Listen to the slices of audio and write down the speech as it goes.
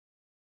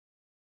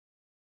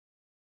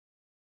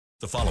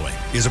The following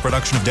is a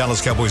production of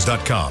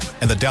DallasCowboys.com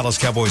and the Dallas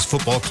Cowboys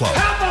Football Club.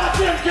 How about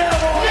them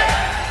Cowboys?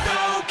 Yeah!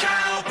 Go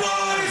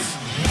Cowboys!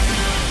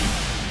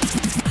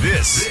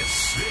 This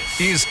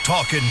is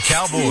Talkin'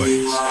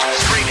 Cowboys.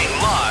 Streaming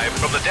live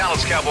from the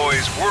Dallas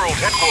Cowboys World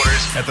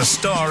Headquarters at the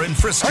Star in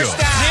Frisco.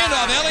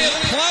 Handoff, Elliott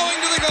plowing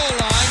to the goal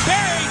line.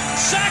 Barry,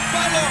 sacked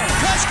by Lawrence.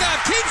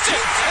 Prescott keeps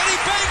it, and he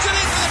bangs it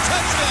in for the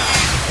touchdown.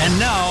 And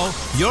now,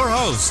 your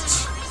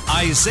hosts,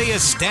 Isaiah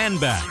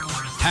Stanback,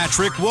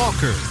 Patrick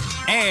Walker,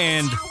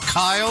 and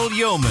Kyle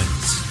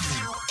Yeomans.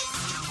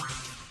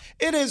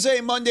 It is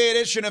a Monday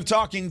edition of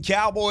Talking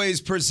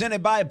Cowboys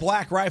presented by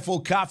Black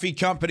Rifle Coffee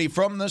Company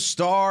from the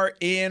Star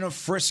in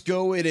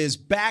Frisco. It is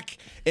back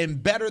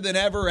and better than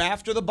ever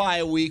after the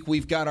bye week.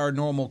 We've got our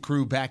normal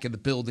crew back in the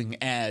building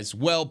as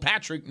well.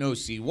 Patrick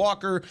No-C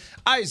Walker,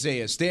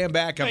 Isaiah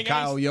Stanback, I'm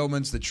Kyle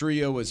Yeomans. The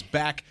trio is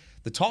back.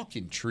 The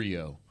Talking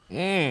Trio.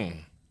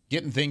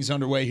 Getting things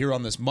underway here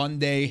on this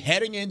Monday,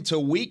 heading into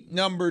week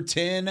number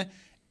 10.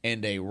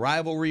 And a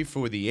rivalry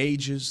for the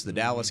ages. The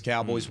Dallas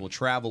Cowboys will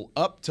travel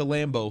up to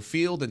Lambeau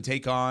Field and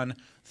take on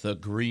the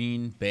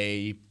Green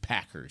Bay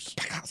Packers.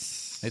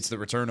 It's the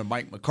return of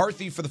Mike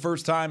McCarthy for the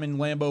first time in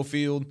Lambeau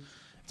Field.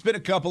 It's been a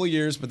couple of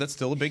years, but that's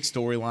still a big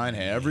storyline.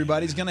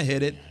 Everybody's going to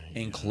hit it,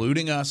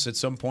 including us at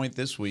some point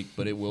this week,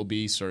 but it will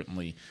be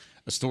certainly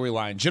a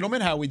storyline.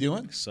 Gentlemen, how are we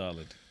doing?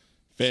 Solid.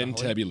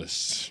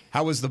 Fantabulous.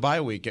 How was the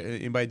bye week?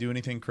 Anybody do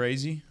anything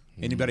crazy?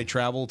 Anybody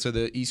travel to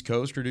the East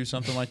Coast or do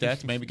something like that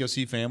to maybe go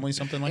see family,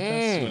 something like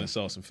that? Went and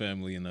saw some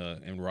family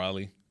in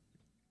Raleigh.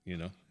 You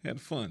know,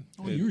 had fun.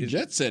 Oh, you were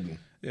jet setting.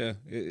 Yeah,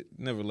 it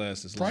never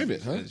lasts as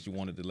Private, long huh? as you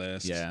wanted to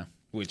last. Yeah.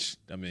 Which,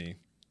 I mean,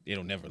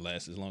 it'll never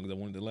last as long as I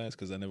wanted to last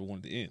because I never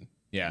wanted to end.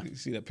 Yeah. You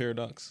see that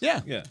paradox?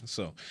 Yeah. Yeah.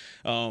 So,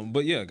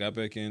 but yeah, got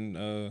back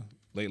in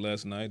late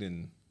last night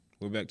and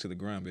we're back to the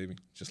grind, baby.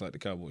 Just like the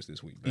Cowboys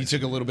this week. You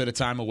took a little bit of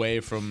time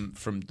away from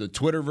the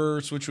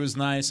Twitterverse, which was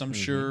nice, I'm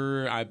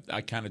sure. I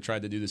kind of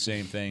tried to do the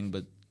same thing,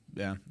 but,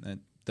 yeah, it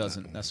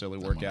doesn't necessarily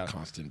work out.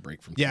 Constant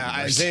break from Yeah,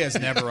 Twitterverse. Isaiah's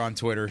never on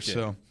Twitter,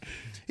 so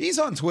he's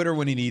on Twitter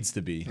when he needs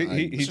to be. He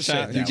Let's just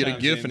say it You that get way. a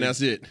GIF and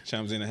that's it.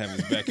 Chimes in and having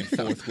his back and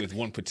forth with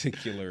one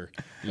particular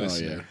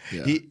listener.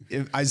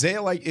 Yeah.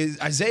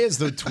 Isaiah's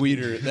the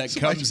tweeter that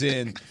comes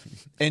in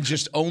and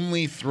just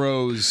only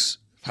throws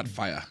Hot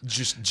fire.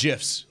 just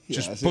GIFs.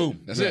 Just that's boom.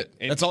 it. That's it.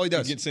 And That's all he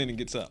does. He gets in and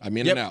gets out. I'm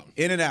in Yep, and out.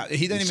 in and out.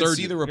 He doesn't even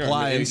see Insurgent. the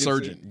reply. Yeah, Gets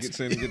insurgent. Gets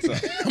in and gets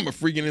out. I'm a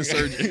freaking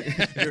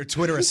insurgent. You're a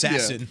Twitter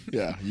assassin.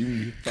 Yeah.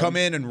 You Come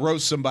in and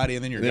roast somebody,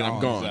 and then you're Then gone.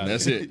 I'm gone.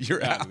 Exactly. That's it.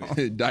 You're out.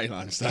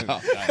 Dylan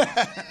style.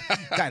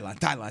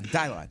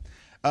 Dylan.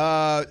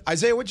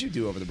 Isaiah, what'd you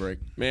do over the break?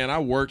 Man, I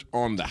worked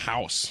on the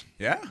house.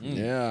 Yeah.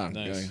 Yeah.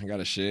 Nice. I got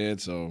a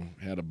shed, so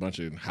had a bunch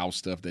of house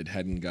stuff that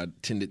hadn't got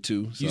tended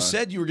to. So You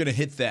said you were going to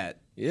hit that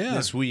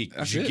this week.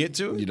 That's Did you it. get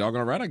to it? You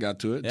doggone right I got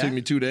to it. Yeah? Took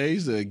me 2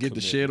 days to get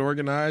the shed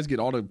organized, get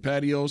all the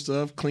patio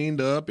stuff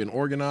cleaned up and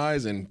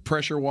organized and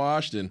pressure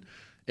washed and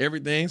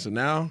everything. So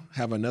now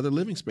have another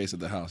living space at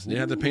the house. Didn't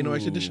have to pay no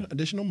extra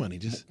additional money.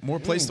 Just More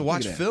place to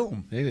watch at that.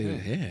 film.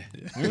 yeah.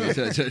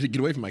 To get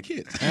away from my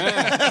kids.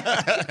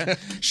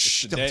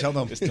 Shh, don't tell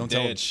them. It's the Don't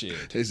tell them. dad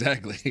shit.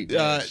 Exactly.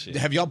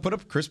 Have y'all put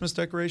up Christmas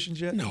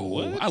decorations yet?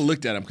 No, I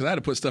looked at them because I had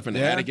to put stuff in the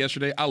Yeah? attic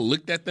yesterday. I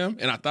looked at them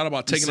and I thought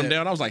about taking them said,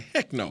 down. I was like,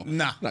 heck no.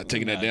 Nah. Not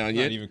taking that down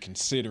Not yet. even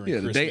considering Yeah,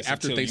 the Christmas day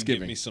after until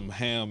Thanksgiving. You get me some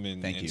ham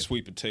and you.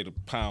 sweet potato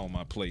pie on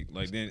my plate.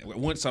 Like then,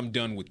 once I'm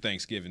done with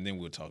Thanksgiving, then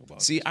we'll talk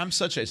about See, I'm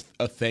such a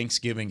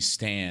Thanksgiving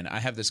stan. I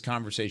have this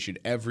conversation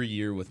every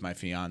year with my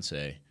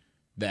fiance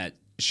that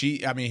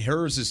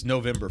hers is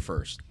November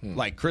 1st.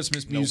 Like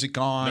Christmas music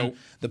on, Nope.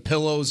 the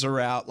pillows are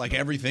out, like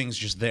everything's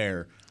just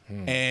there.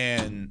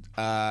 And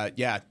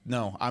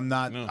I'm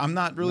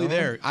not really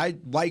there. I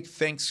like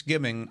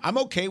Thanksgiving. I'm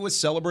okay with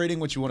celebrating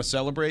what you want to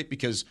celebrate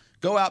because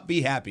go out,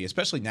 be happy,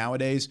 especially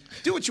nowadays.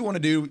 Do what you want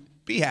to do,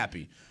 be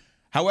happy.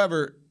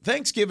 However,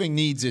 Thanksgiving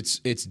needs its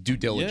due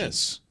diligence.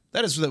 Yes.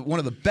 That is one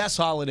of the best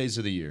holidays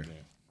of the year.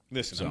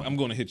 Listen, I'm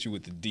going to hit you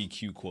with the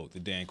DQ quote, the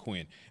Dan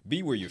Quinn.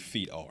 Be where your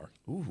feet are.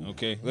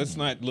 Okay? Let's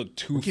not look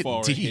too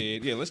far deep.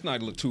 ahead. Yeah, let's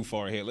not look too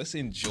far ahead. Let's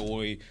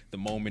enjoy the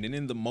moment. And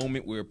in the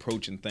moment we're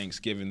approaching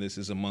Thanksgiving, this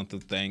is a month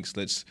of thanks.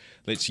 Let's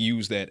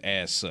use that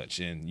as such.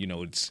 And, you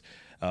know, it's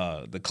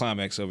the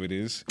climax of it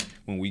is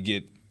when we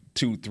get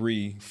 2,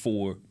 3,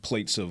 4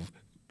 plates of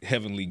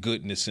heavenly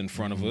goodness in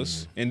front of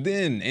us. And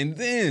then and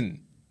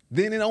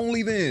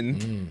only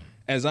then,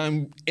 as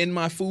I'm in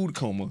my food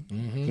coma,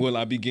 will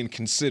I begin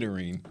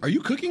considering. Are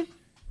you cooking?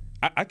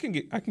 I can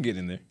get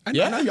in there. I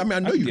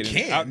know you get in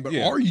there. can, but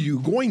Yeah. are you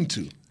going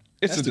to?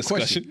 It's That's a the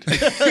question.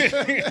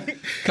 discussion.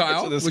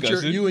 Kyle, It's a with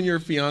discussion. you and your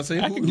fiance,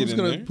 I can get in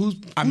there. who's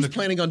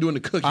planning on doing the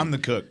cooking? I'm the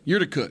cook. You're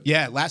the cook.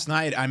 Yeah, last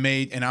night I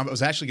made, and I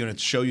was actually going to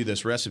show you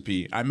this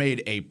recipe. I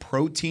made a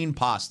protein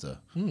pasta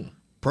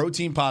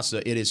protein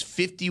pasta. It is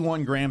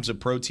 51 grams of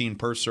protein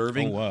per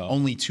serving. Oh, wow.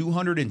 Only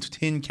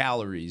 210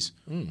 calories,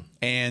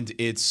 and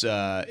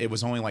it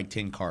was only like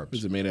 10 carbs.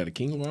 Is it made out of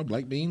quinoa,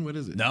 black bean? What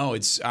is it? No,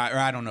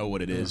 I don't know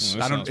what it is.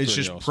 that sounds It's pretty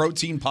just awesome.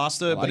 protein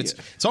pasta, but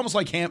it's almost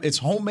like it's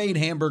homemade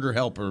hamburger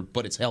helper,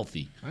 but it's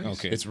healthy.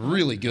 Okay. It's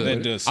really good.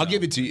 That does I'll sound-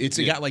 give it to you. It's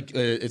got like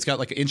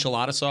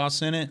enchilada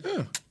sauce in it.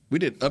 We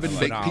did oven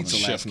baked Phenomenal.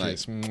 pizza last night.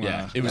 Kiss.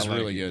 Yeah, it was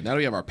really good. Now that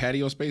we have our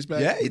patio space back,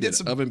 Yeah, he we did did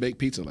some- oven baked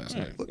pizza last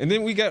night. And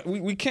then we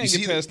can't see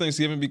get past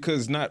Thanksgiving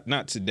because not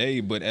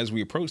today, but as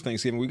we approach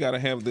Thanksgiving, we got to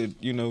have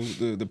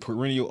the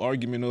perennial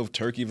argument of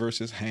turkey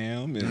versus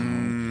ham,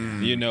 and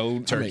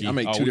Turkey. I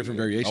make two different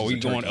variations Are we of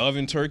going turkey.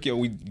 oven turkey? Are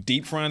we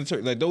deep frying the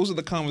turkey? Like those are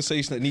the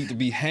conversations that need to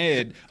be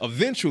had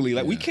eventually.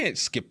 Like we can't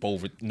skip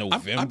over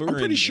November. I'm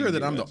pretty and- sure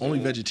that I'm the and- only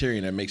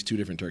vegetarian that makes two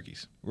different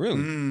turkeys.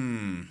 Really.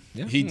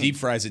 He deep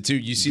fries it too.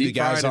 You see Deep the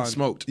guys fried and on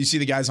smoked. You see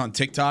the guys on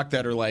TikTok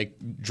that are like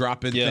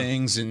dropping Yeah.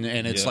 things and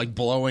it's Yeah. like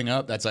blowing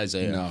up. That's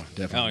Isaiah. No,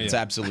 definitely. Oh, yeah. It's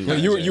absolutely. Well,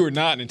 you Isaiah. were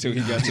nodding until he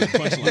got to the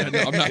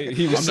punchline. I'm not-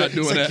 He was I'm not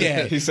doing that.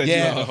 Yeah, He said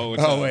yeah. you the whole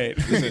time. Oh, wait.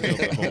 He said you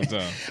the whole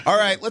time. All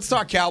right, let's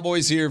talk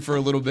Cowboys here for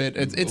a little bit.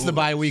 It's the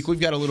bye week. We've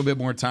got a little bit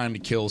more time to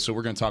kill, so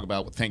we're going to talk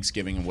about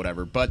Thanksgiving and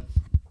whatever. But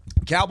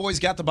Cowboys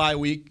got the bye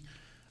week.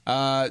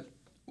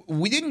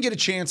 We didn't get a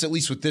chance, at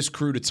least with this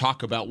crew, to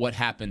talk about what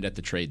happened at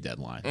the trade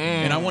deadline.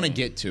 And I want to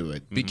get to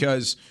it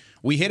because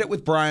we hit it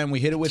with Brian,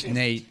 we hit it with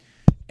Nate,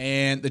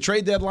 and the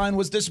trade deadline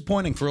was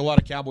disappointing for a lot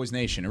of Cowboys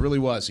Nation. It really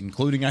was,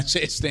 including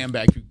Isaiah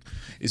Stanback, who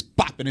is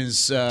bopping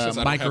his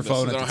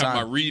microphone at the I don't time.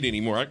 have my read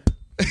anymore.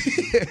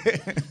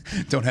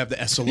 Don't have the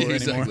SLR anymore.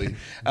 Exactly.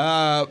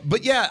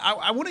 But yeah,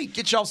 I want to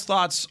get y'all's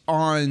thoughts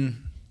on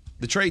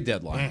the trade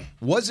deadline.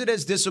 Was it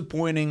as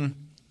disappointing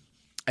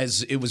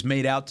as it was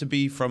made out to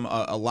be from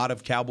a lot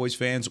of Cowboys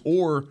fans,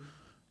 or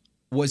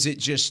was it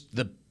just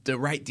the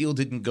right deal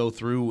didn't go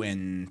through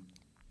and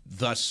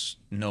thus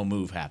no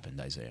move happened,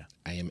 Isaiah?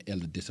 I am a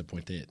little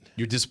disappointed.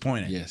 You're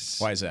disappointed. Yes.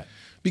 Why is that?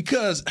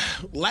 Because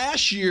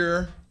last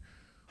year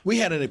we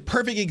had a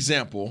perfect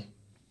example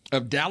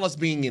of Dallas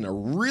being in a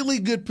really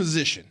good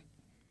position.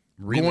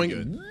 Really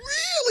good.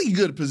 Really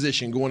good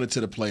position going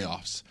into the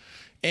playoffs.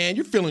 And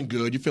you're feeling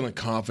good. You're feeling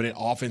confident.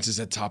 Offense is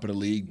at top of the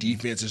league.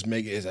 Defense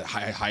is at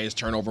highest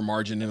turnover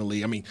margin in the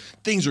league. I mean,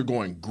 things are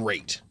going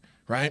great,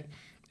 right?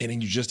 And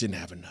then you just didn't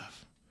have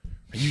enough.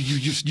 You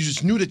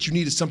just knew that you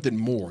needed something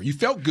more. You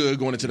felt good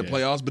going into the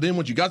playoffs, but then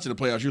once you got to the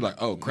playoffs, you're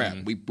like, oh, crap,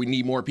 we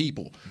need more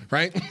people,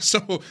 right?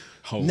 So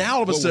now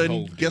all of a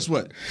sudden, guess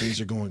what?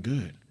 Things are going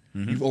good.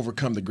 You've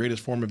overcome the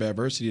greatest form of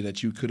adversity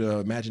that you could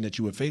imagine that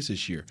you would face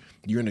this year.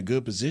 You're in a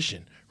good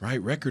position,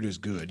 right? Record is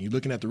good. You're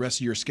looking at the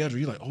rest of your schedule.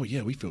 You're like, oh,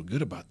 yeah, we feel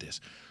good about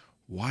this.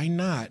 Why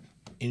not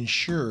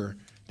ensure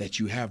that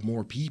you have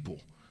more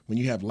people when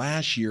you have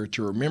last year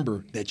to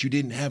remember that you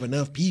didn't have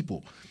enough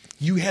people?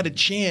 You had a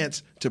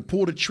chance to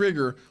pull the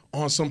trigger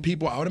on some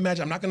people. I would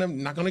imagine,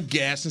 I'm not gonna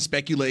guess and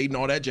speculate and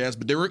all that jazz,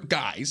 but there were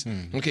guys,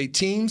 okay,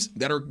 teams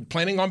that are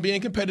planning on being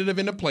competitive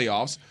in the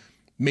playoffs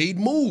made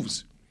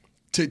moves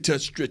to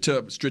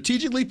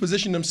strategically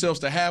position themselves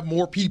to have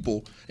more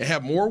people and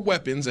have more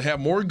weapons and have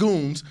more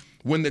goons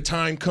when the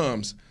time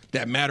comes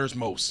that matters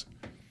most.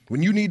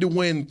 When you need to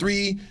win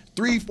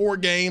 4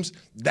 games,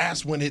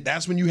 that's when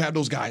you have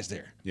those guys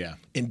there. Yeah.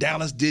 And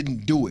Dallas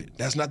didn't do it.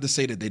 That's not to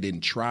say that they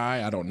didn't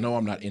try. I don't know.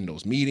 I'm not in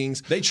those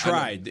meetings. They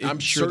tried. I'm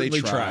sure they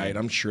certainly tried.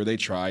 I'm sure they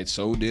tried.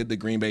 So did the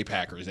Green Bay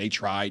Packers. They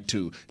tried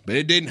too. But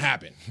it didn't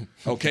happen.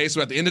 Okay?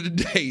 So at the end of the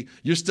day,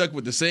 you're stuck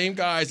with the same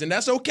guys, and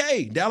that's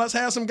okay. Dallas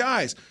has some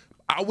guys.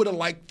 I would have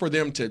liked for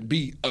them to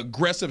be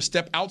aggressive,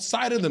 step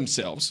outside of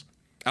themselves,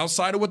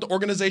 outside of what the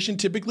organization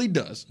typically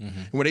does. And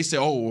when they say,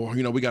 oh,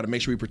 we got to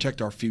make sure we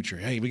protect our future.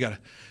 Hey, we got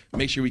to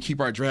make sure we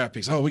keep our draft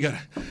picks. Oh, we got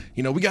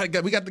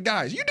the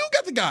guys. You do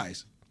got the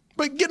guys.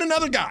 But get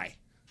another guy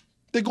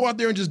that go out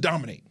there and just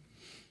dominate.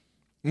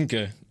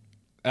 Okay,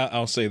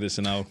 I'll say this,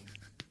 and I'll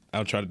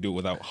try to do it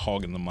without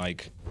hogging the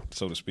mic,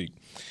 so to speak.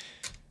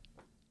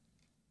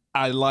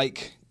 I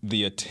like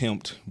the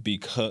attempts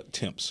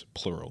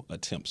plural,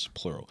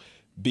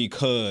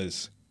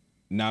 because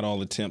not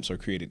all attempts are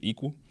created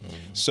equal.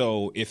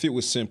 So if it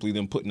was simply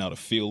them putting out a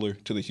feeler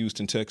to the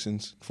Houston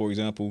Texans, for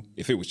example,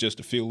 if it was just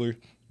a feeler,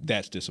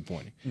 that's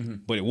disappointing.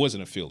 But it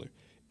wasn't a feeler.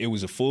 It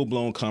was a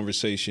full-blown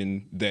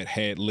conversation that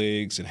had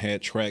legs and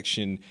had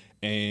traction.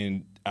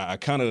 And I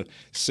kind of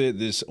said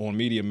this on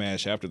Media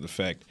Mash after the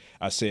fact.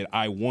 I said,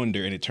 I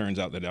wonder, and it turns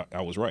out that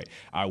I was right.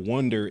 I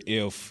wonder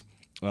if,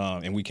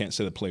 and we can't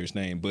say the player's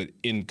name, but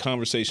in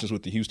conversations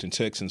with the Houston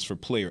Texans for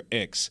player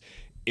X,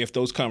 if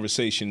those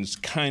conversations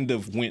kind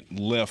of went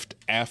left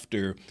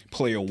after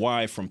player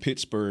Y from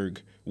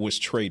Pittsburgh was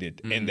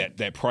traded and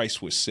that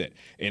price was set.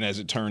 And as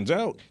it turns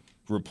out,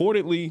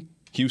 reportedly,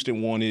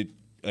 Houston wanted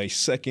a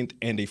second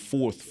and a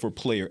fourth for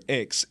player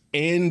X,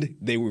 and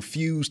they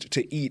refused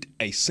to eat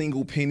a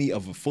single penny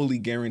of a fully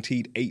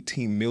guaranteed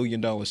 $18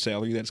 million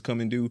salary that's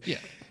coming due. Yeah.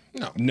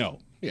 No.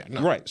 Yeah,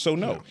 no. Right. So,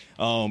 no.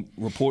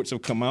 Reports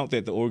have come out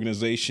that the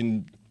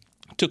organization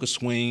took a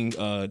swing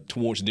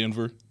towards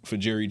Denver for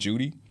Jerry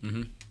Jeudy.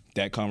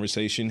 that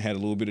conversation had a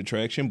little bit of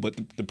traction, but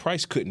the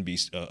price couldn't be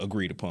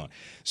agreed upon.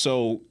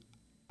 So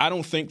I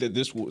don't think that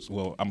this was,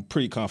 well, I'm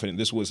pretty confident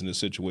this wasn't a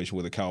situation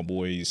where the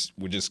Cowboys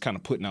were just kind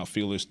of putting out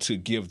feelers to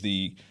give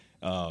the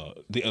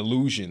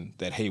illusion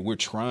that, hey, we're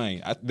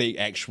trying. They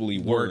actually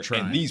were.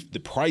 trying. And the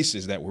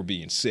prices that were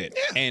being set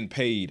and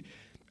paid,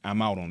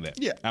 I'm out on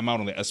that. Yeah. I'm out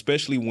on that,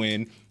 especially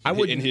when and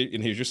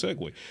here's your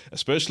segue.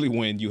 Especially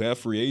when you have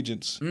free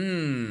agents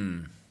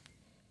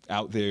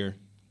out there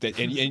that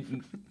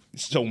and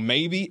so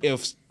maybe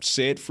if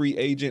said free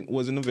agent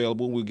wasn't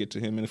available, we'll get to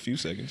him in a few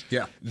seconds.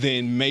 Yeah.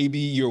 Then maybe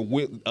you're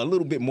a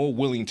little bit more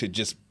willing to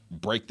just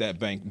break that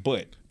bank,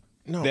 but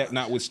that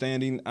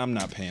notwithstanding, I'm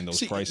not paying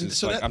those prices.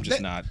 So I'm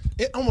just not.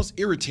 It almost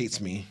irritates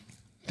me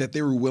that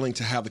they were willing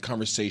to have the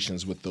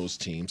conversations with those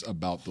teams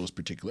about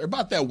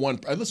that one.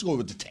 Let's go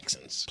with the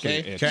Texans.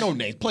 Okay, no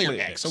names. Player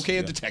X. Okay,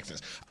 at the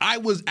Texans. I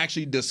was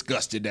actually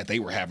disgusted that they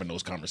were having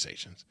those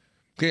conversations.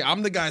 Okay,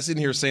 I'm the guy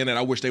sitting here saying that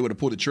I wish they would have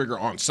pulled the trigger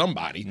on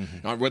somebody,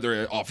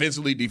 whether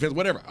offensively, defense,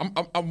 whatever.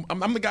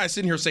 I'm the guy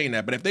sitting here saying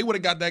that. But if they would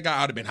have got that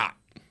guy, I'd have been hot.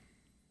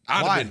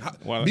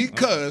 Why?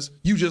 Because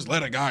you just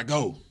let a guy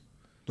go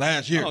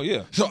last year. Oh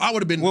yeah. So I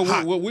would have been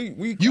hot. Well,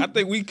 I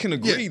think we can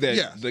agree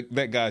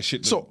that guy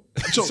should. So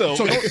don't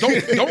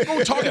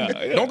go talking.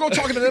 Don't go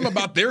talking to them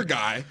about their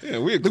guy. Yeah,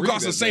 we agree who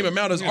costs the same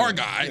amount as our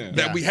guy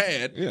that we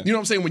had. Yeah. You know what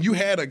I'm saying? When you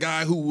had a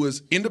guy who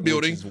was in the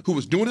building, who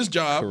was doing his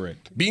job,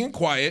 being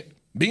quiet,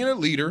 being a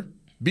leader,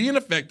 being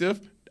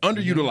effective,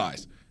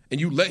 underutilized, and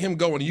you let him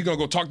go, and you're gonna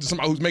go talk to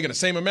somebody who's making the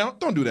same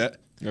amount. Don't do that.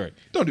 Right.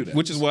 Don't do that.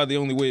 Which is why the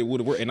only way it would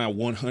have worked, and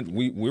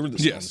we were on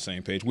the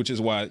same page, which is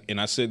why, and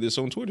I said this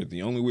on Twitter,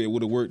 the only way it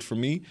would have worked for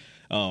me,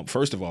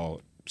 first of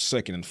all,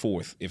 second and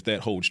fourth, if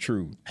that holds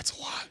true. That's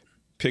a lot.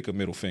 Pick a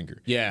middle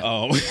finger. Yeah.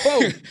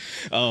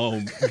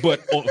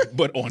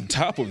 But on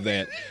top of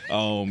that,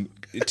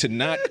 to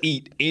not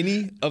eat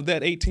any of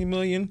that $18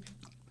 million,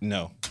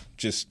 no,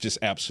 just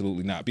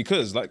absolutely not.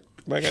 Because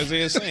like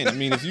Isaiah's saying, I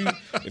mean, if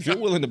you're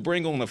willing to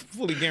bring on a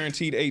fully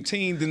guaranteed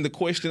 18, then the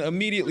question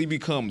immediately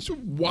becomes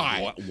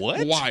why?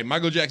 What? Why?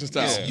 Michael Jackson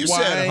style. Yeah. You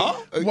why? said, huh?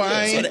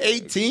 Why? You said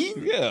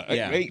 18?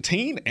 Yeah.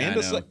 18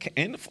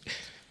 and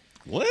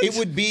what? It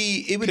would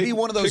be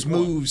one of those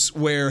moves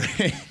where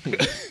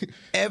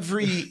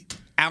every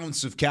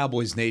ounce of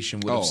Cowboys Nation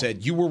would have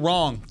said you were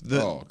wrong.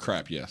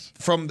 Crap! Yes.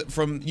 From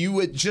you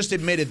had just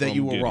admitted that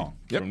you were wrong.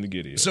 From the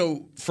get-go.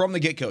 So from the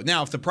get-go.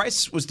 Now, if the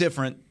price was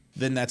different,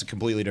 then that's a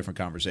completely different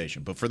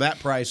conversation. But for that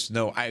price,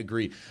 no, I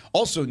agree.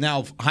 Also,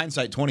 now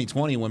hindsight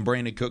 2020, when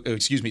player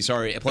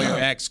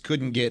X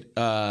couldn't get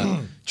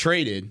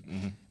traded,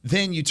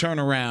 then you turn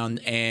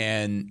around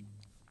and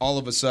all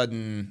of a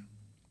sudden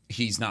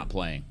he's not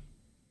playing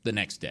the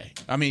next day.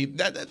 I mean,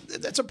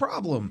 that's a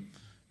problem.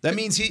 That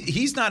means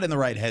he's not in the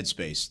right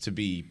headspace to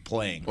be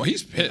playing. Well,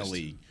 he's pissed. In the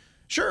league.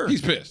 Sure.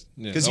 He's pissed.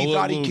 Because he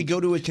thought he could go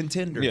to a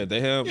contender. Yeah, they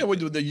have. Yeah, what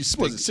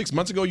was it, 6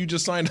 months ago you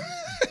just signed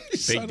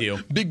big deal.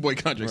 Big boy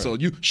contract.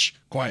 Right. So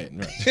quiet.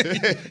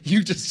 Right.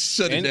 You just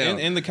shut it down.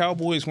 And the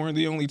Cowboys weren't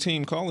the only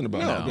team calling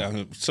about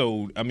it.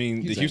 So, I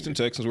mean, the Houston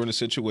Texans were in a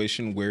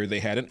situation where they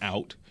had an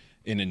out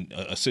in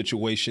a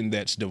situation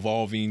that's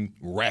devolving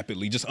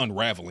rapidly, just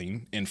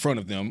unraveling in front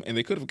of them, and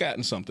they could have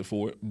gotten something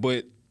for it.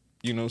 But,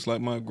 you know, it's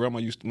like my late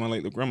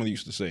grandmother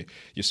used to say,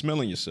 you're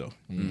smelling yourself.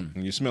 And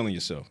you're smelling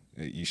yourself.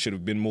 You should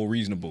have been more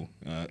reasonable.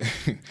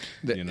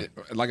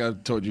 Like I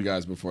told you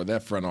guys before,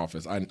 that front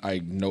office,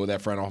 I know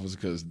that front office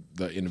because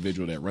the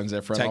individual that runs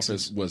that front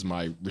office was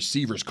my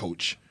receivers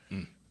coach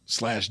 /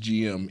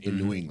 GM in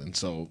New England.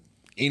 So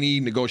any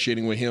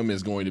negotiating with him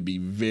is going to be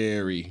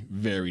very,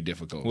 very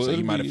difficult. Well, so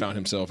he might have found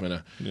himself in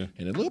a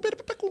little bit of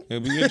a pickle.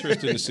 It'll be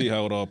interesting to see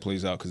how it all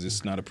plays out because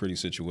it's not a pretty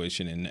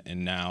situation.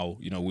 And now,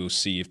 we'll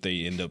see if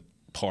they end up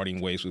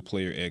parting ways with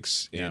player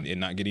X and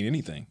not getting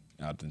anything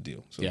out of the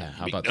deal. So, yeah,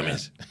 how about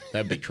that?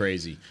 That'd be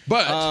crazy.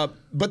 But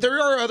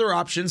there are other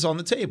options on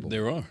the table.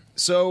 There are.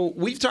 So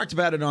we've talked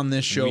about it on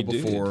this show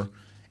before,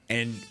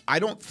 and I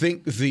don't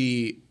think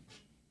the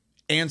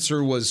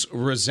answer was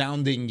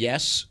resounding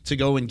yes to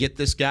go and get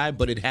this guy,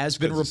 but it has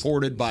been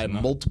reported by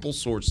multiple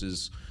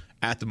sources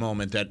at the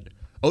moment that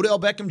Odell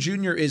Beckham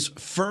Jr. is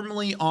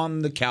firmly on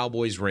the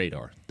Cowboys'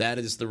 radar. That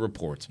is the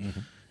report.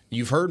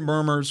 You've heard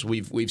murmurs.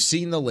 We've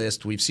seen the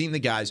list. We've seen the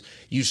guys.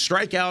 You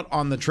strike out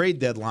on the trade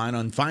deadline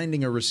on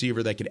finding a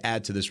receiver that could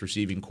add to this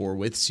receiving core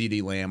with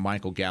CeeDee Lamb,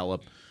 Michael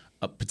Gallup,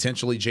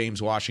 potentially James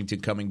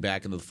Washington coming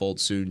back into the fold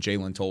soon,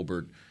 Jalen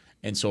Tolbert,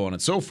 and so on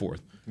and so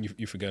forth.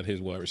 You forgot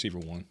his wide receiver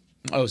one.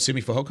 Oh,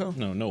 Simi Fehoko?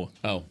 No, Noah.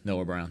 Oh,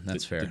 Noah Brown.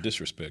 That's fair. The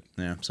disrespect.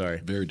 Yeah, sorry.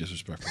 Very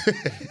disrespectful.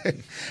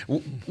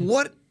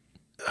 What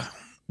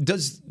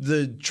does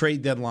the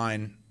trade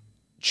deadline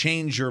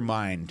change your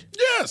mind?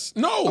 Yes.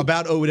 No.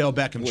 About Odell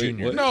Beckham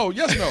Jr. What? No.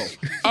 Yes.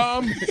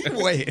 No.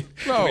 Wait.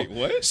 No. Wait,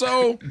 what?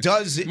 So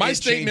does it my change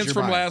statements your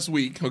from mind? last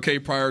week? Okay,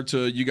 prior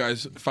to you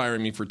guys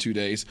firing me for 2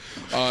 days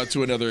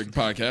to another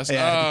podcast. Hey,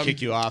 I had to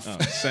kick you off.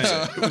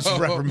 It was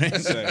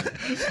reprimand.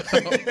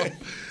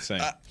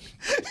 Same.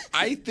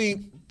 I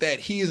think that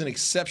he is an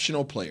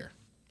exceptional player.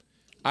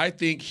 I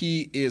think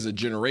he is a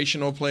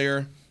generational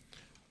player.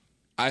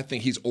 I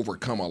think he's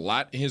overcome a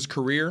lot in his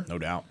career. No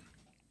doubt.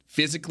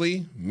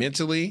 Physically,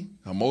 mentally,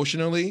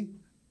 emotionally.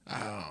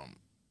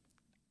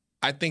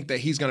 I think that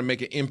he's going to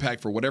make an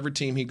impact for whatever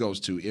team he goes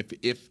to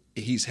if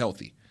he's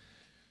healthy.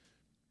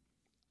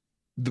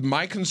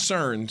 My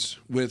concerns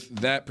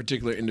with that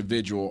particular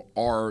individual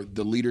are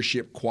the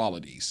leadership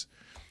qualities.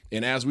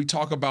 And as we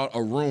talk about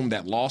a room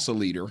that lost a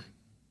leader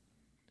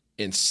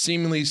and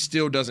seemingly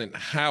still doesn't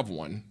have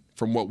one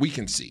from what we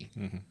can see,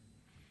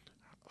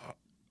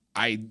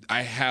 I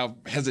have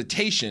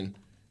hesitation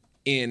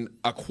in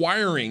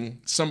acquiring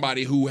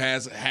somebody who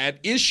has had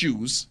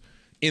issues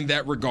in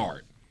that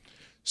regard.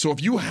 So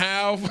if you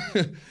have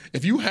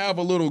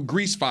a little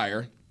grease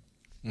fire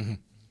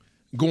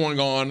going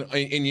on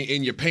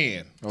in your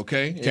pan,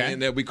 okay?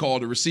 And that we call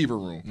the receiver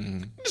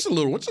room, it's a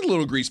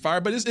little grease fire,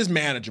 but it's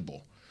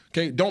manageable.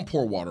 Okay, don't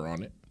pour water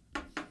on it.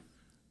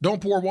 Don't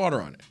pour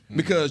water on it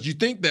because you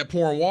think that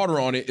pouring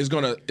water on it is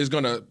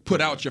gonna put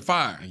out your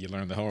fire. And you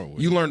learn the hard way.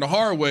 You learn the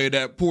hard way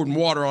that pouring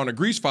water on a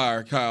grease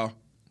fire, Kyle,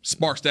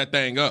 sparks that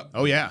thing up.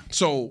 Oh yeah.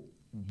 So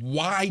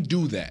why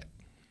do that?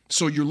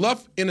 So you're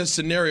left in a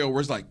scenario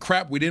where it's like,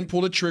 crap, we didn't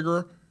pull the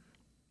trigger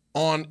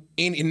on,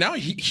 and now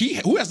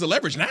he who has the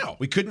leverage now?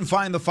 We couldn't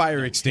find the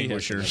fire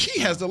extinguisher. He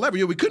has the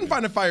leverage. We couldn't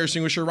find the fire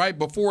extinguisher right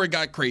before it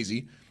got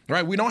crazy.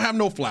 Right? We don't have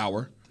no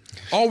flour.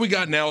 All we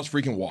got now is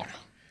freaking water,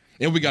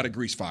 and we got a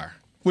grease fire.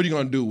 What are you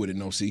gonna do with it,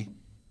 No C?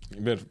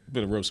 You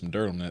better rub some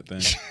dirt on that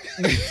thing.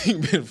 You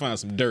better find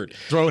some dirt.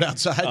 Throw it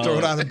outside. Throw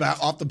it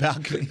off the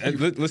balcony.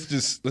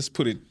 Let's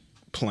put it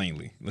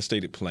plainly. Let's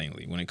state it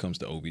plainly when it comes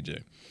to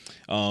OBJ.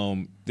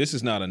 This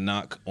is not a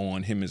knock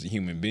on him as a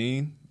human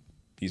being.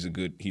 He's a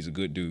good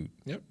dude.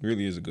 Yep.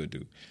 Really is a good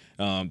dude.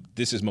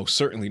 This is most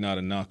certainly not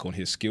a knock on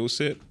his skill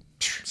set.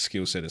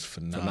 Skill set is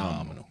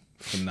phenomenal.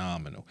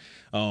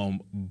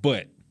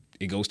 But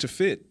it goes to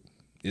fit.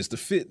 Is the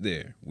fit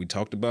there? We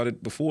talked about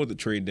it before the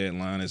trade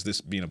deadline as this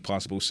being a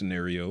possible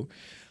scenario.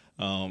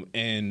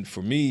 And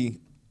for me,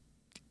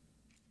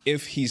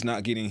 if he's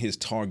not getting his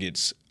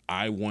targets,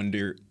 I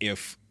wonder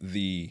if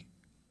the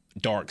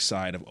dark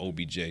side of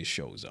OBJ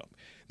shows up.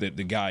 The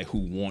guy who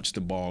wants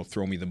the ball,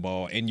 throw me the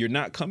ball. And you're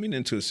not coming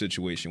into a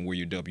situation where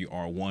you're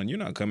WR1. You're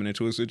not coming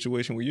into a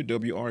situation where you're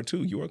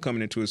WR2. You are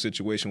coming into a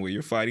situation where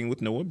you're fighting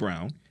with Noah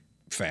Brown,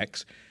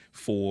 facts,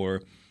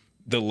 for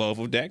the love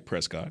of Dak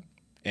Prescott.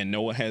 And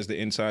Noah has the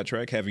inside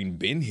track, having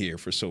been here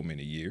for so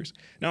many years.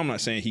 Now, I'm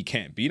not saying he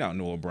can't beat out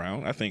Noah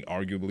Brown. I think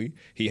arguably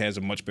he has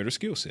a much better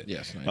skill set.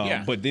 Yes.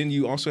 But then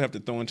you also have to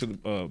throw into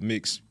the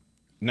mix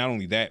not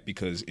only that,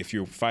 because if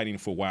you're fighting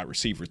for wide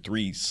receiver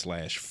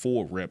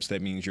 3/4 reps,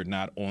 that means you're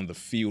not on the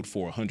field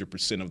for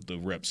 100% of the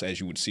reps as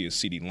you would see a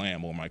CeeDee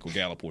Lamb or Michael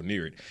Gallup or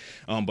near it.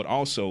 But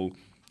also,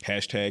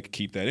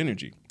 #keep that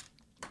energy.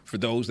 For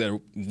those that are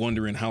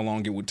wondering how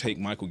long it would take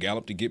Michael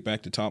Gallup to get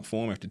back to top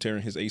form after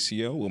tearing his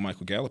ACL, well,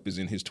 Michael Gallup is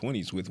in his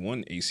 20s with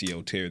one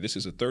ACL tear. This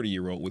is a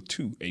 30-year-old with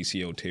 2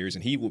 ACL tears,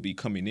 and he will be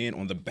coming in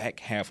on the back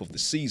half of the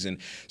season.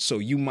 So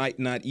you might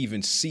not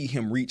even see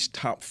him reach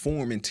top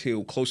form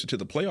until closer to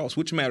the playoffs,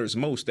 which matters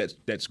most.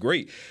 That's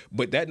great.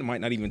 But that might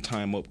not even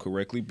time up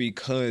correctly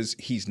because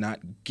he's not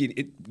getting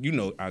it. You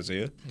know,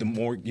 Isaiah,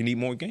 you need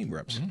more game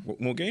reps.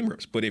 More game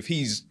reps. But if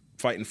he's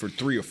fighting for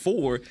 3 or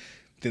 4,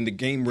 then the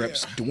game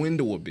reps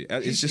dwindle a bit.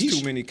 It's just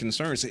too many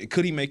concerns.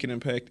 Could he make an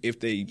impact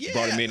if they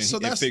brought him in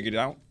and figured it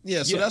out?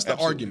 Yeah, so that's the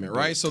argument,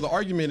 right? So the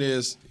argument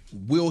is,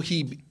 will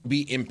he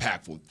be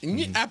impactful?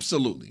 And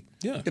absolutely.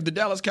 Yeah. If the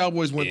Dallas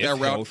Cowboys went that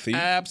route, healthy,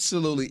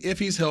 absolutely. If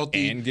he's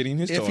healthy and getting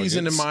his targets. He's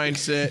in the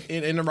mindset,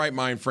 in the right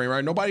mind frame,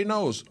 right? Nobody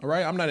knows, all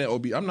right? I'm not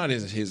at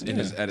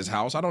his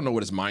house. I don't know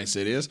what his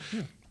mindset is.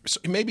 Yeah. So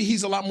maybe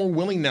he's a lot more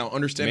willing now,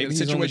 understanding the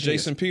situation. Maybe he's on the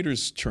Jason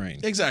Peters train.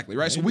 Exactly,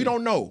 right? Maybe. So we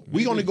don't know.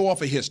 We only go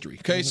off of history,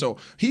 okay? So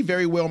he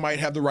very well might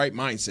have the right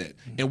mindset,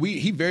 and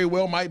he very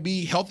well might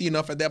be healthy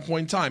enough at that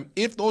point in time.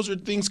 If those are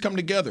things come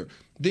together,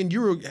 then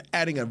you're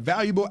adding a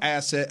valuable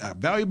asset, a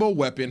valuable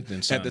weapon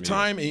at the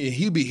time, and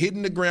he'll be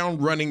hitting the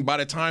ground running by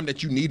the time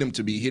that you need him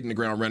to be hitting the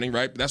ground running,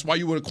 right? That's why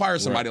you would acquire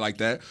somebody like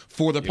that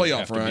for the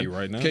playoff run.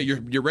 Right now. Okay,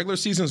 your regular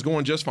season is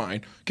going just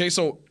fine. Okay,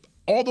 so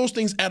all those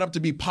things add up to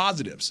be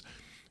positives.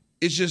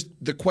 It's just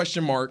the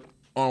question mark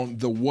on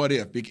the what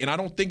if. And I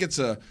don't think it's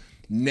a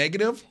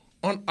negative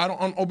on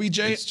OBJ.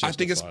 I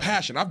think it's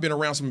passion. I've been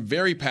around some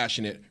very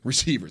passionate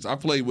receivers. I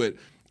played with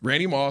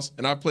Randy Moss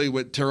and I played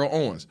with Terrell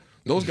Owens.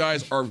 Those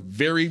guys are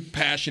very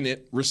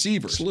passionate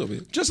receivers.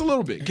 Just a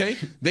little bit, okay?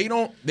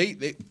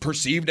 They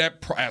perceive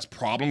that as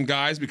problem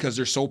guys because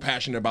they're so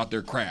passionate about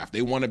their craft.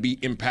 They want to be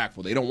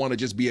impactful. They don't want to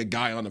just be a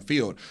guy on the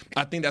field.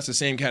 I think that's the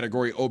same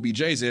category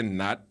OBJ's in,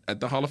 not at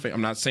the Hall of Fame.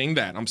 I'm not saying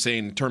that. I'm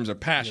saying in terms of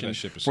passion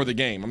for the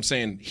game. I'm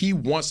saying he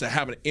wants to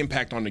have an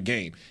impact on the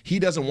game. He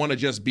doesn't want to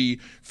just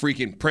be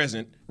freaking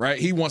present, right?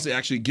 He wants to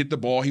actually get the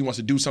ball. He wants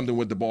to do something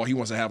with the ball. He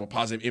wants to have a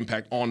positive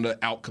impact on the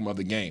outcome of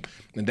the game.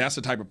 And that's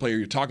the type of player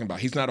you're talking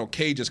about. He's not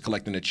okay just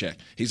collecting a check.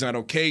 He's not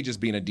okay just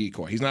being a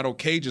decoy. He's not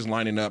okay just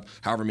lining up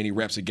however many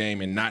reps a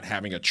game and not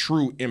having a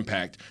true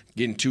impact,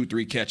 getting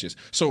 2-3 catches.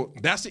 So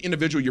that's the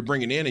individual you're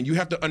bringing in, and you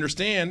have to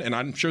understand, and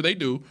I'm sure they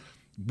do,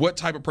 what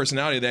type of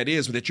personality that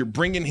is, that you're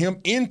bringing him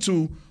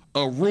into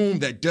a room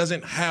that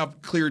doesn't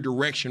have clear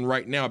direction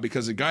right now,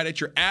 because the guy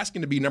that you're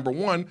asking to be number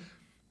one,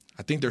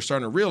 I think they're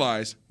starting to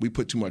realize we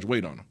put too much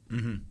weight on him.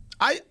 Mm-hmm.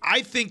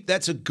 I think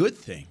that's a good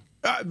thing.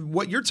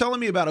 What you're telling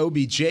me about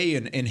OBJ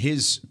and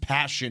his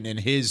passion and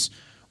his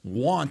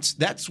wants,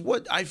 that's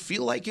what I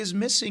feel like is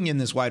missing in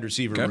this wide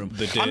receiver room.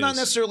 I'm not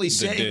necessarily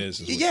saying,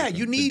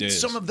 you need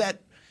some of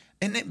that.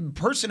 And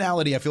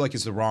personality, I feel like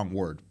is the wrong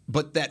word,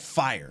 but that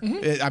fire.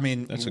 I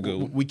mean, that's a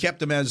good one. We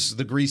kept him as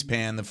the grease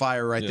pan, the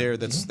fire right there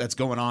that's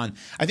going on.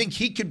 I think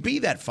he could be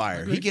that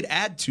fire. He could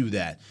add to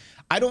that.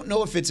 I don't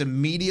know if it's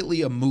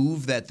immediately a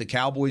move that the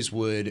Cowboys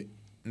would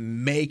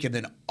make and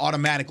then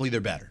automatically they're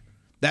better.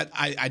 That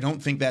I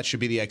don't think that should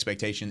be the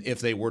expectation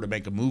if they were to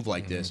make a move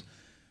like this.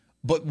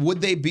 But would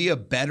they be a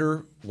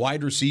better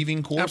wide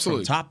receiving corps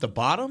from top to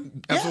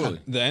bottom? Absolutely.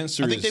 Yeah. The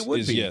answer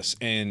is be. yes.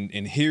 And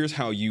here's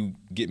how you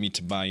get me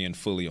to buy in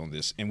fully on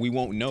this. And we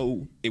won't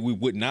know, we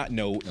would not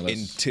know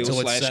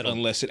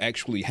unless it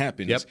actually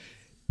happens. Yep.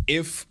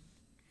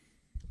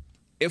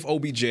 If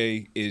OBJ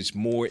is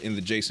more in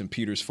the Jason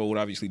Peters fold,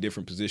 obviously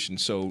different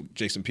positions. So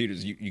Jason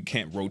Peters, you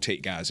can't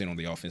rotate guys in on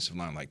the offensive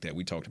line like that.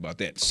 We talked about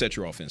that. Set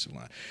your offensive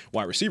line.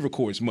 Wide receiver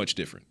corps is much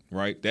different,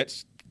 right?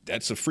 That's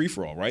a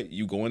free-for-all, right?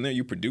 You go in there,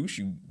 you produce,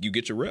 you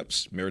get your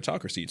reps.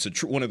 Meritocracy.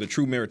 It's one of the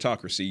true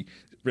meritocracies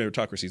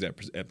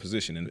at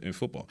position in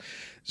football.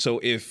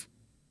 So if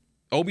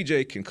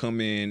OBJ can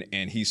come in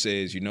and he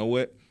says, you know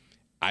what,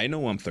 I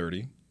know I'm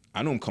 30.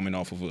 I know I'm coming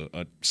off of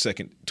a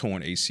second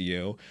torn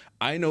ACL.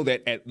 I know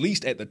that at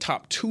least at the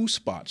top two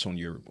spots on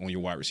your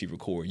wide receiver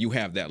core, you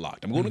have that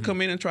locked. I'm going to come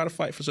in and try to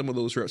fight for some of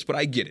those reps, but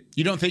I get it.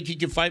 You don't think he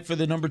can fight for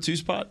the number 2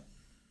 spot?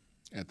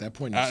 At that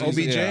point in the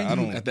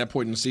season, at that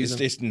point in the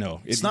season,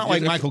 it's not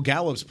like Michael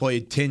Gallup's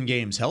played 10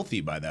 games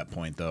healthy by that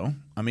point, though.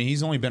 I mean,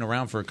 he's only been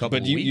around for a couple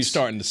of weeks. But you're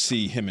starting to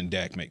see him and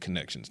Dak make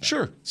connections now.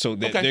 Sure. So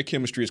their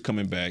chemistry is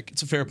coming back.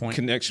 It's a fair point.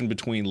 Connection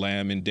between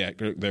Lamb and Dak,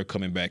 they're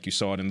coming back. You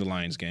saw it in the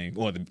Lions game,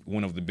 or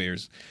one of the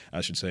Bears,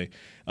 I should say.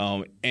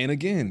 And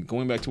again,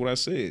 going back to what I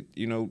said,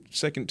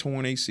 second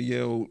torn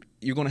ACL,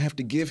 you're going to have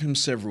to give him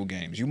several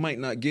games. You might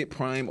not get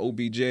prime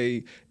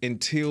OBJ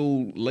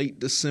until late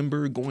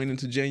December going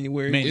into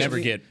January. You may never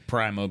get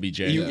prime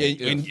OBJ.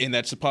 And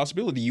that's a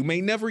possibility. You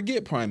may never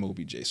get prime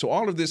OBJ. So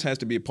all of this has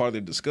to be a part of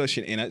the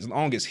discussion. And as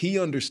long as he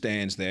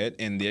understands that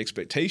and the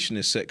expectation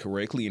is set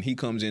correctly and he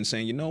comes in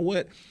saying, you know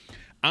what,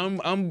 I'm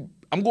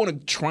going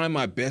to try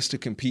my best to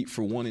compete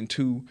for 1 and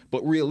 2.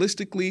 But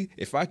realistically,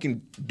 if I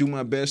can do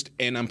my best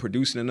and I'm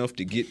producing enough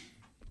to get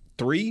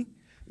 3,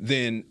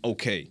 then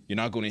okay, you're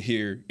not going to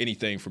hear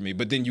anything from me.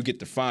 But then you get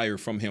the fire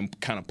from him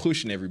kind of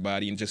pushing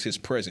everybody and just his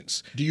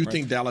presence. Do you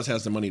think Dallas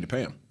has the money to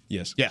pay him?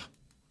 Yes. Yeah.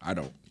 I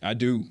don't. I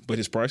do, but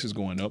his price is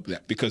going up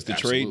because the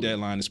trade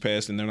deadline is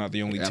passed, and they're not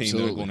the only team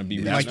that are going to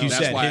be. Like you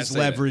said, his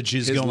leverage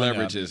is going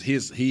up.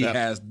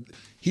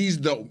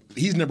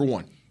 He's number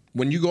one.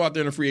 When you go out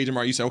there in the free agent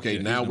market, you say, okay,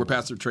 now we're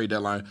past the trade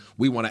deadline.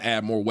 We want to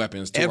add more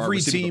weapons to our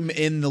receiver. Every team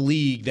in the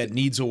league that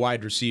needs a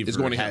wide receiver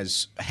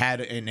has had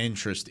an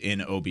interest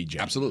in OBJ.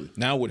 Absolutely.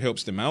 Now what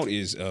helps them out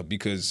is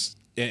because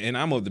and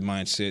I'm of the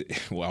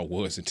mindset, well, I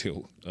was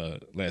until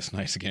last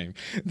night's game,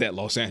 that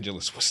Los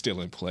Angeles was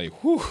still in play.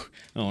 Whew,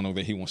 I don't know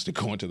that he wants to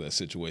go into that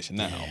situation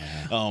now.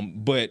 Yeah.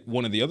 But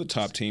one of the other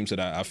top teams that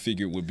I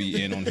figured would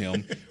be in on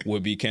him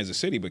would be Kansas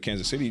City. But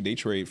Kansas City, they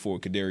trade for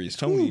Kadarius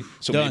Toney.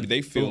 So maybe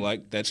they feel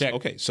like that's check.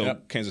 Okay. So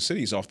Kansas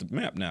City's off the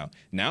map now.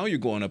 Now you're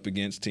going up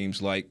against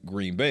teams like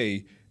Green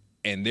Bay,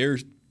 and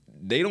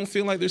they don't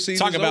feel like their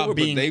season's over, but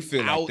they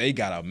feel like they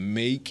got to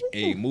make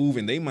a move,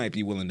 and they might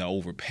be willing to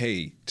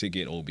overpay to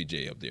get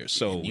OBJ up there.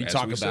 So you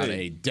talk about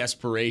a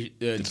desperate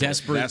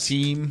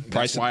team.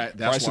 Price of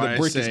the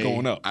brick is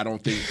going up. I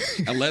don't think,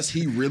 unless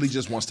he really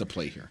just wants to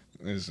play here.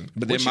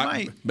 But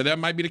that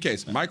might be the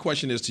case. My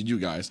question is to you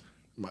guys,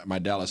 my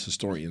Dallas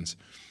historians,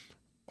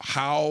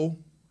 how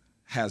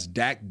has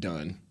Dak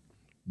done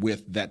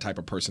with that type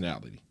of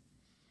personality?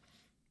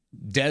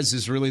 Dez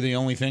is really the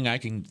only thing I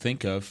can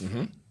think of.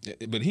 Mm-hmm.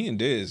 But he and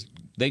Dez,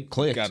 they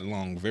clicked. Got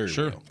along very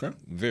well. Okay.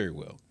 Very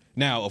well.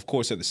 Now, of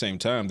course, at the same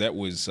time, that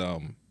was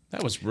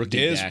rookie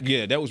Dez, Dak.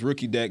 Yeah, that was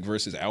rookie Dak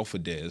versus Alpha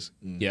Dez.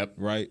 Yep.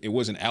 Right? It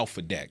wasn't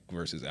Alpha Dak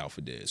versus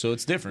Alpha Dez. So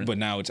it's different. But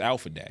now it's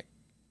Alpha Dak.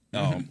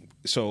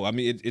 So, I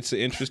mean, it's an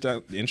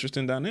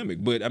interesting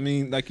dynamic. But, I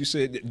mean, like you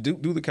said,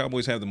 do the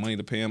Cowboys have the money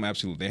to pay him?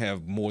 Absolutely. They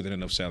have more than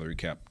enough salary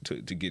cap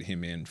to get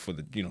him in for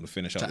the to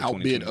finish out the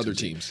 2022 outbid other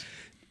teams.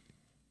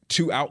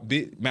 To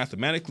outbid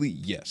mathematically,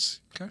 yes.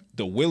 Okay.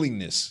 The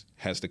willingness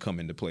has to come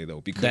into play,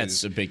 though, because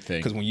that's a big thing.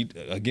 Because when you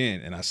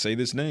and I say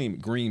this name,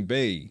 Green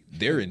Bay,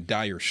 they're in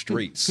dire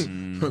straits,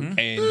 and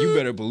you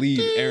better believe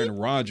Aaron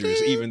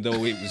Rodgers, even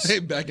though it was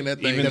back in that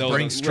thing, even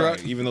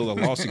though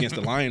the loss against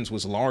the Lions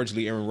was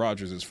largely Aaron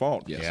Rodgers'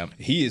 fault. Yes.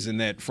 He is in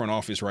that front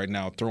office right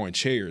now throwing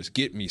chairs.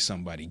 Get me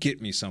somebody.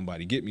 Get me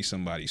somebody. Get me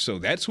somebody. So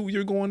that's who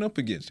you're going up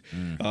against.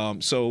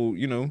 So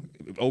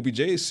OBJ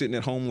is sitting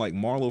at home like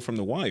Marlo from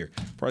The Wire.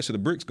 Price of the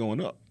bricks going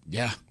up.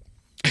 Yeah.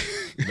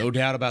 No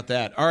doubt about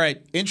that. All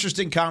right,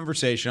 interesting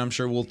conversation. I'm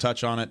sure we'll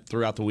touch on it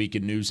throughout the week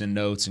in news and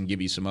notes and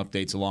give you some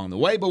updates along the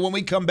way. But when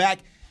we come back,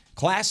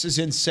 class is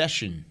in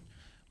session.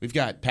 We've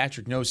got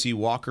Patrick No-C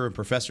Walker and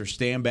Professor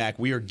Stanback.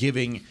 We are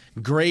giving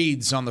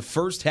grades on the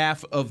first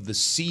half of the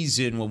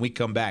season when we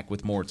come back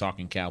with more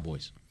Talking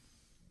Cowboys.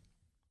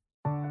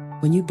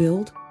 When you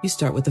build, you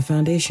start with the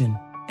foundation.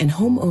 And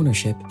home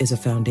ownership is a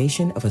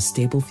foundation of a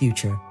stable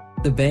future.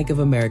 The Bank of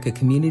America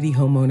Community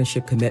Home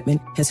Ownership Commitment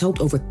has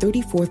helped over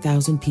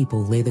 34,000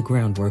 people lay the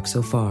groundwork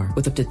so far,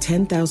 with up to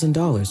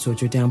 $10,000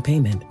 towards your down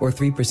payment or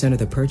 3% of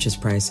the purchase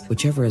price,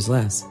 whichever is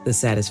less. The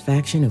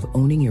satisfaction of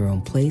owning your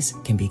own place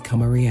can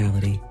become a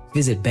reality.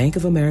 Visit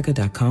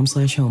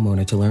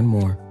bankofamerica.com/homeowner to learn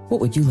more.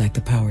 What would you like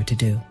the power to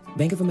do?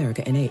 Bank of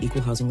America N.A.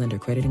 Equal Housing Lender.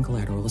 Credit and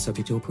collateral is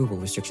subject to approval.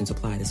 Restrictions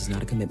apply. This is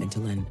not a commitment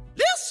to lend.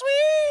 Lil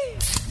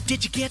Sweet!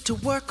 Did you get to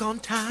work on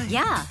time?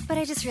 Yeah, but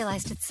I just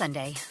realized it's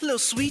Sunday. Lil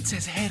Sweet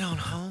says head on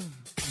home.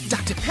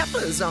 Dr.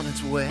 Pepper's on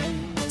its way.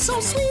 So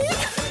sweet,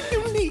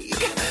 unique.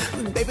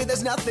 Baby,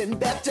 there's nothing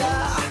better.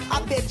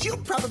 I bet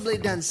you've probably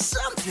done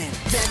something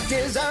that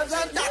deserves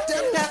a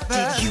Dr.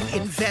 Pepper. Did you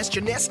invest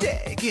your nest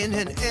egg in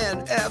an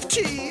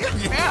NFT?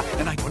 Yeah,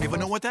 and I don't even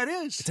know what that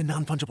is. It's a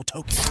non-fungible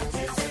token.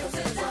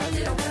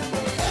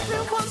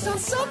 Everyone's done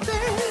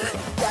something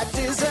that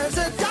deserves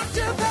a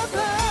Dr.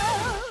 Pepper.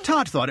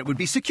 Todd thought it would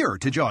be secure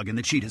to jog in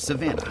the cheetah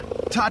savanna.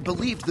 Todd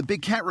believed the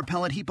big cat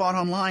repellent he bought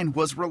online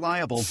was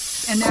reliable.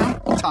 And now,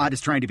 Todd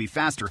is trying to be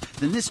faster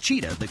than this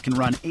cheetah that can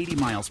run 80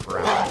 miles per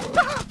hour.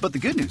 But the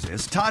good news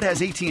is, Todd has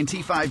AT&T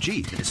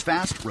 5G that is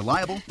fast,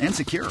 reliable, and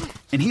secure.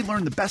 And he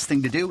learned the best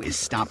thing to do is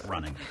stop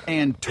running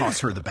and toss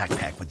her the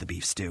backpack with the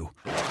beef stew.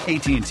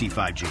 AT&T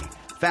 5G.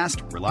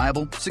 Fast,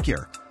 reliable,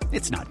 secure.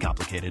 It's not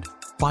complicated.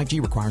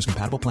 5G requires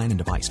compatible plan and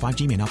device.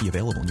 5G may not be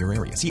available in your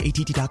area. See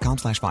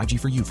att.com/5G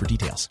for you for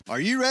details. Are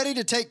you ready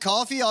to take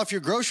coffee off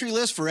your grocery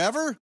list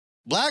forever?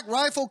 Black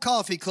Rifle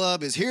Coffee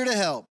Club is here to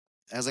help.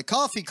 As a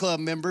coffee club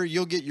member,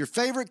 you'll get your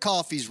favorite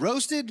coffees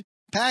roasted,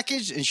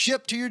 packaged, and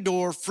shipped to your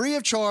door free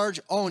of charge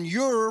on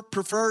your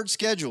preferred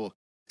schedule.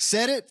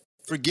 Set it,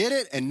 forget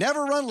it, and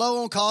never run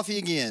low on coffee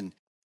again.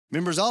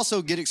 Members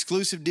also get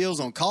exclusive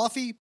deals on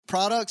coffee,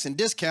 products, and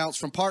discounts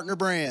from partner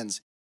brands.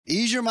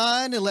 Ease your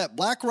mind and let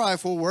Black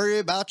Rifle worry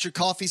about your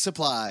coffee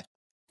supply.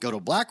 Go to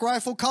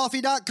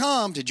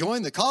blackriflecoffee.com to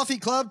join the coffee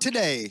club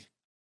today.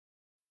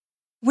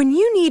 When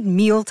you need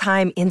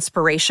mealtime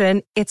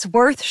inspiration, it's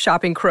worth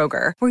shopping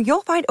Kroger, where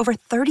you'll find over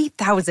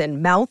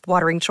 30,000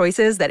 mouth-watering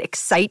choices that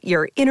excite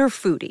your inner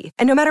foodie.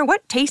 And no matter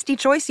what tasty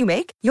choice you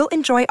make, you'll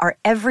enjoy our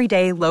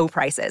everyday low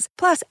prices,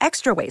 plus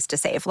extra ways to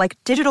save, like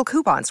digital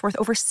coupons worth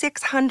over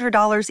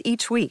 $600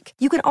 each week.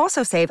 You can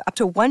also save up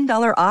to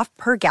 $1 off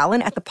per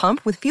gallon at the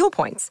pump with fuel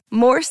points.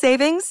 More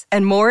savings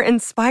and more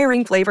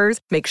inspiring flavors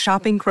make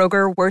shopping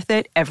Kroger worth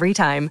it every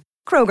time.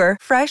 Kroger,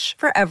 fresh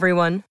for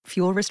everyone.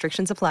 Fuel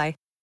restrictions apply.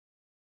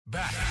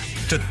 Back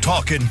to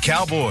Talking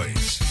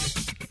Cowboys.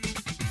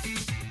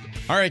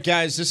 All right,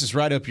 guys, this is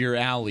right up your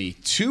alley.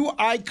 Two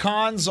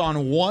icons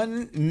on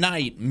one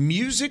night.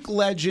 Music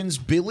legends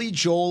Billy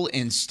Joel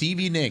and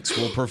Stevie Nicks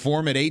will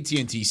perform at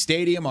AT&T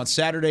Stadium on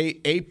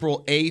Saturday,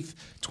 April 8th,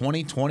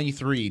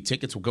 2023.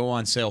 Tickets will go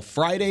on sale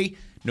Friday,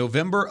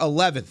 November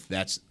 11th.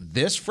 That's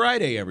this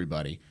Friday,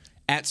 everybody,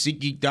 at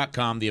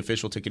SeatGeek.com, the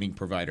official ticketing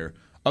provider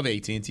of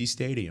AT&T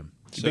Stadium.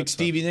 Big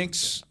Stevie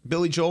Nicks,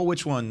 Billy Joel,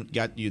 which one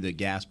got you the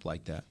gasp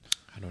like that?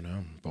 I don't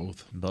know.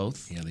 Both.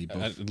 Both? Yeah, they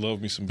both. I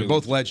love me some They're Billy.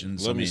 both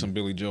legends. Love me some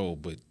Billy Joel,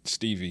 but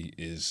Stevie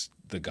is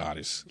the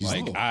goddess.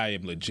 Like, I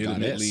am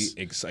legitimately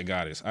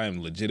goddess. I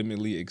am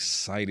legitimately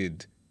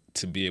excited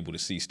to be able to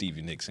see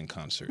Stevie Nicks in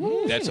concert.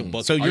 That's a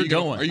bucket. So you're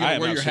going. Are you going to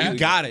wear your hat? You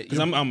got it. Because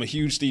I'm a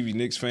huge Stevie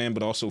Nicks fan,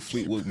 but also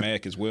Fleetwood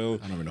Mac as well.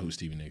 I don't even know who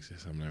Stevie Nicks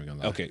is. I'm never going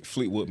to lie. Okay,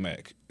 Fleetwood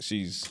Mac.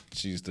 She's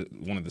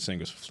one of the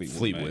singers for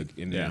Fleetwood Mac.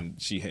 And then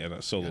she had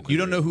a solo career. You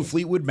don't know who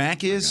Fleetwood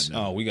Mac is?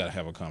 Oh, we got to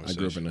have a conversation.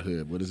 I grew up in the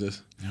hood. What is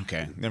this?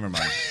 Okay, never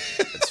mind.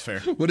 That's fair.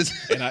 What is?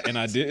 And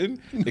I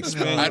didn't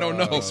expand. I don't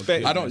know.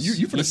 I don't.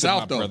 You from the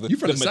South though? You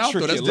from the South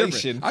though? That's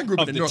different. I grew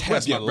up in the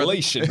Northwest, my brother.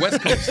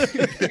 West Coast.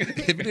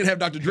 If it didn't have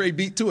Dr. Dre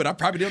beat to it, I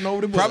probably didn't know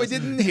what it was. Probably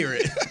didn't hear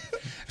it.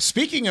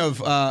 Speaking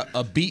of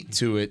a beat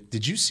to it,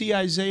 did you see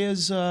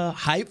Isaiah's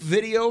hype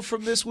video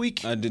from this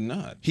week? I did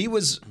not. He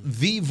was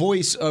the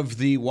voice of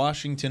the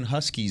Washington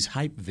Huskies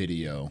hype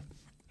video.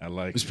 I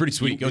like it. It was pretty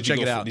sweet. Go check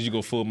it out. Did you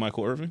go full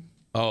Michael Irvin?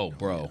 Oh,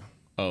 bro.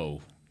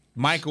 Oh.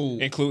 Michael.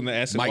 Including the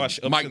acid wash.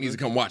 Mike needs to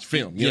come watch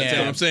film. You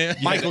understand what I'm saying?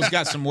 Michael's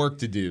got some work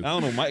to do. I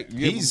don't know, Mike.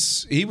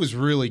 He was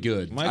really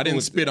good. I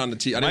didn't spit on the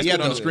I didn't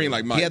spit on the screen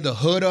like Mike. He had the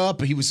hood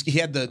up. He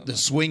had the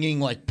swinging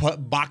like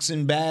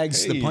boxing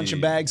bags, the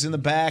punching bags in the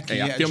back.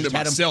 Hey, I filmed it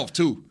myself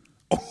too.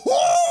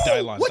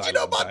 What you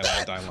know about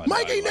that?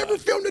 Mike ain't never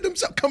filmed it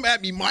himself. Come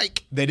at me,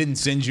 Mike. They didn't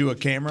send you a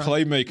camera?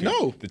 Playmaker.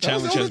 No. The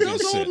challenge has been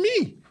set.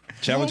 Me.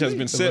 Challenge has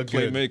been set,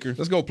 Playmaker.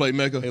 Let's go,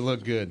 Playmaker. They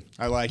look good.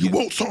 I like it. You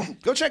want some?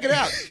 Go check it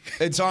out.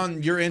 It's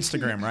on your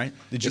Instagram, right?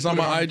 It's on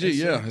my IG,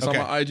 yeah. It's on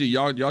my IG.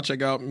 Y'all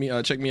check out me.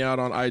 Check me out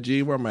on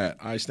IG. Where I'm at?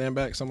 I Stand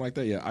Back, something like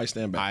that. Yeah, I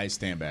Stand Back. I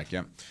Stand Back,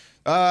 yeah.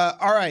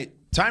 All right.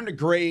 Time to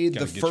grade the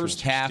Gotta get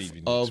first you on half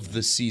Stevie of next,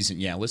 the season.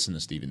 Yeah, listen to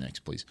Stevie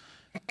next, please.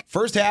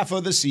 First half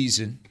of the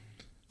season,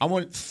 I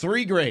want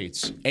 3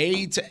 grades,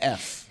 A to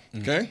F.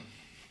 Okay.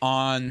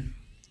 On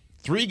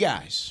 3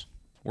 guys.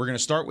 We're going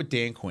to start with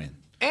Dan Quinn.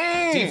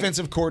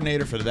 Defensive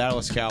coordinator for the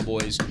Dallas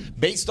Cowboys.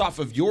 Based off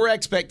of your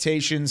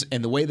expectations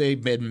and the way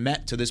they've been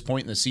met to this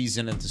point in the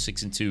season at the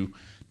 6-2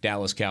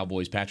 Dallas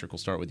Cowboys. Patrick, we'll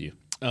start with you.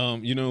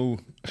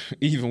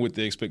 Even with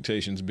the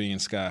expectations being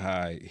sky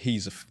high,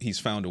 he's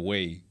found a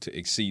way to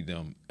exceed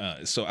them.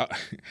 So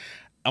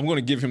I'm going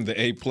to give him the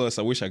A+.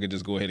 I wish I could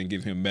just go ahead and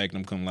give him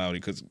magna cum laude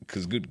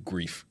because good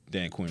grief,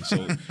 Dan Quinn.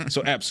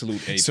 So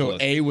absolute A+. So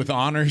A with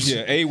honors?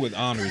 Yeah, A with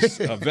honors.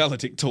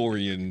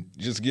 Valedictorian.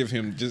 Just give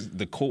him just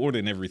the cord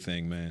and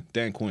everything, man.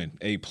 Dan Quinn,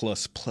 A+++++.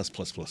 A+++.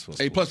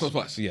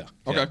 Yeah.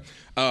 Okay.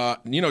 Yeah.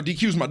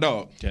 DQ's my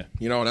dog. Yeah.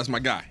 That's my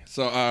guy.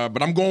 So,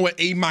 but I'm going with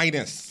A-.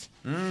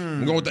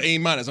 I'm going with the A-.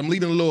 I'm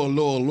leaving a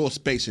little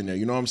space in there.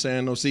 You know what I'm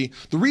saying? No, see,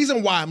 the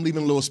reason why I'm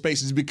leaving a little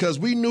space is because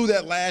we knew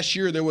that last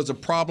year there was a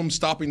problem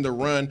stopping the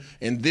run,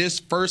 and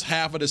this first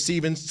half of the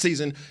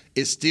season,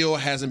 it still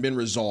hasn't been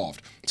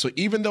resolved. So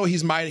even though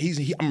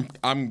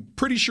I'm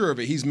pretty sure of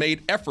it, he's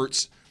made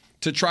efforts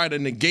to try to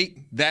negate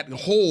that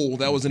hole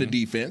that was in the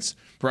defense,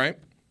 right?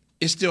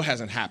 It still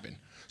hasn't happened.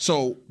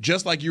 So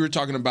just like you were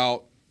talking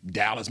about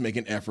Dallas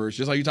making efforts,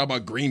 just like you talk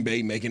about Green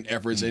Bay making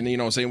efforts, and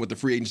saying with the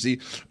free agency,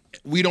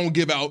 we don't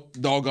give out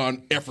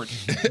doggone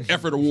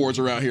effort awards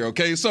around here,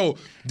 okay? So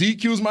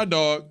DQ's my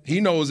dog. He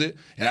knows it,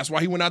 and that's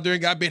why he went out there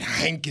and got Ben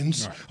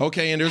Hankins,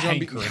 okay? And there's going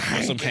to be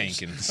some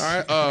Hankins.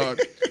 All right,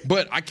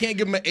 but I can't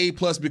give him an A+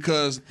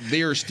 because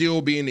they are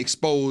still being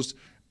exposed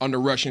on the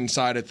rushing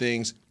side of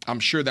things. I'm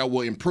sure that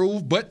will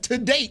improve, but to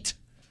date,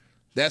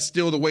 that's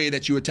still the way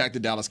that you attack the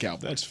Dallas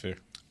Cowboys. That's fair.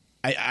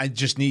 I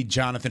just need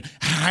Jonathan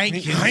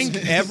Hankins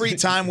every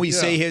time we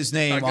say his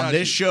name on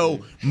this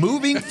show.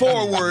 Moving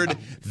forward,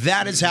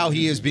 that is how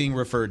he is being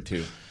referred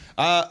to.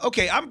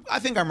 Okay, I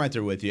think I'm right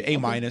there with you. A-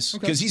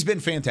 because he's been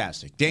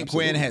fantastic. Dan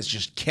Quinn has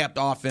just kept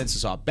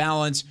offenses off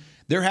balance.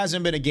 There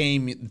hasn't been a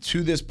game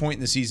to this point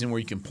in the season where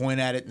you can point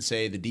at it and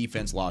say the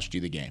defense lost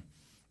you the game.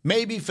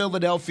 Maybe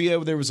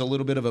Philadelphia, there was a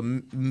little bit of a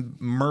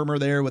murmur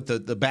there with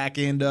the back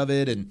end of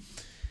it, and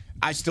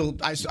I put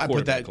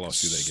that.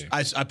 Lost you that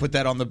game. I put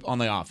that on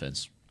the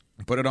offense.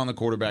 Put it on the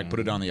quarterback. Put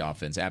it on the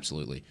offense.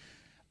 Absolutely.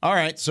 All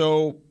right.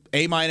 So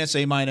A-,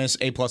 A++++++,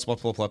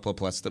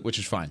 which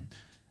is fine.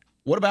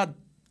 What about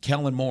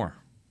Kellen Moore,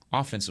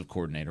 offensive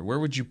coordinator? Where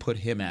would you put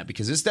him at?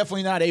 Because it's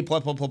definitely not A++++++.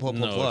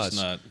 No, it's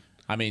not.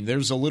 I mean,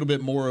 there's a little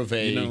bit more of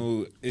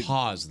a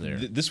pause there.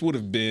 This would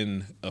have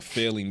been a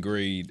failing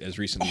grade as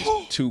recently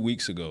as 2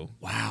 weeks ago.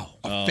 Wow.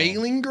 A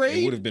failing grade?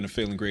 It would have been a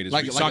failing grade.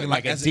 As talking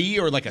like a D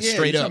or like a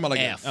straight up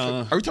F?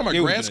 Are we talking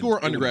about grad school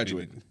or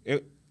undergraduate?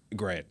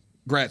 Grad.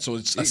 Grad, so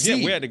it's a C.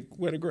 Yeah, we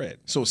had a grad.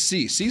 So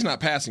C. C's not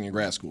passing in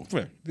grad school.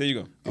 Yeah, there you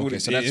go. It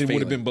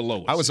would have been below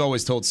us. I was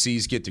always told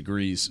C's get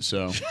degrees,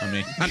 so I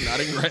mean, I'm not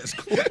in grad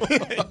school.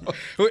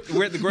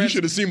 We're at the grad. You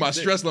should have seen my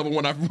stress level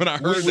when I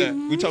heard that.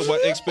 We talk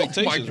about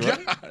expectations, Oh my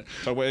right? God.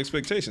 Talk about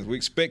expectations. We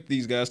expect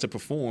these guys to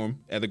perform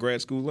at the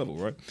grad school level,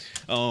 right?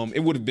 It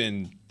would have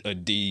been a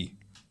D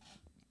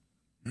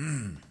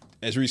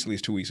as recently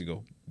as 2 weeks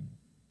ago.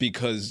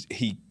 Because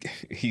he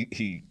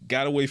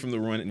got away from the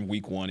run in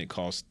week 1, it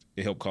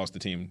helped cost the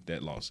team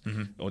that loss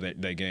or that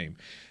game.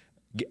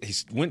 He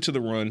went to the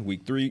run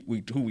week 3,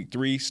 week 2, week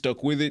 3,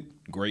 stuck with it.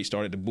 Great,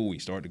 started to buoy,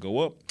 started to go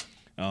up,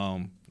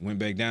 went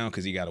back down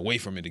because he got away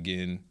from it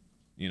again,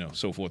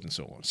 so forth and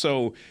so on.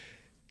 So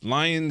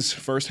Lions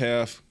first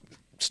half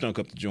stunk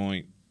up the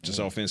joint just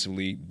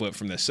offensively, but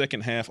from the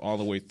second half all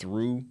the way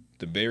through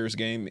the Bears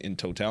game in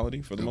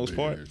totality for the most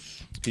part,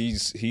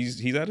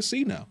 he's out of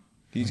C now.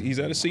 He's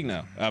out of C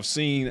now. I've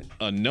seen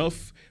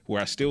enough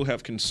where I still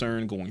have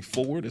concern going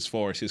forward as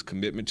far as his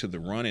commitment to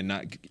the run and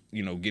not,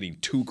 getting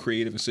too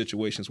creative in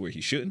situations where he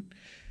shouldn't.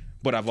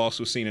 But I've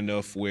also seen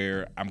enough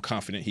where I'm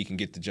confident he can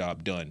get the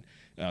job done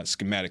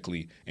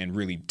schematically and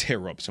really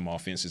tear up some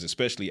offenses,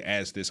 especially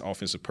as this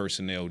offensive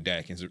personnel,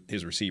 Dak and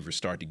his receivers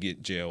start to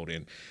get gelled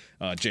and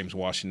James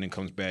Washington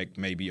comes back,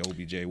 maybe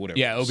OBJ, whatever.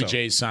 Yeah,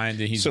 OBJ's signed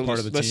and he's part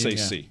of the team. Let's say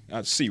C.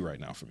 C right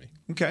now for me.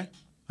 Okay.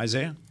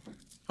 Isaiah?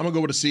 I'm going to go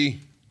with a C.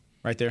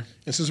 Right there.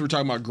 And since we're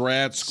talking about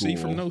grad school. C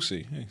from no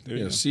C. Hey, there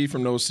you go. C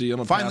from no C. I'm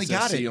gonna finally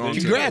pass got that it. C on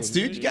Congrats,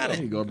 dude. You got it.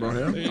 There you go, bro.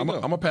 I'm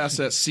going to pass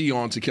that C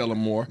on to Kellen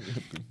Moore.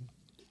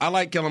 I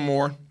like Kellen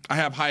Moore. I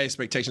have high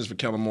expectations for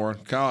Kellen Moore.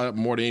 Kyle,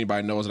 more than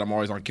anybody knows that I'm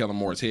always on Kellen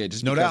Moore's head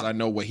just because I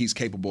know what he's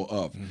capable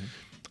of.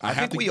 I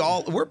think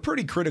we're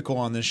pretty critical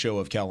on this show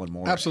of Kellen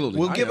Moore. Absolutely.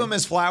 We'll give him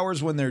his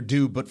flowers when they're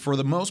due, but for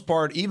the most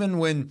part, even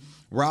when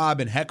Rob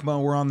and Heckma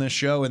were on this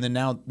show and then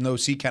now No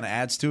C kind of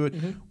adds to it,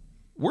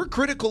 we're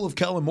critical of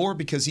Kellen Moore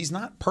because he's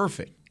not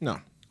perfect. No.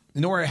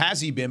 Nor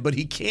has he been, but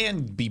he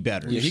can be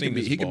better. Yeah,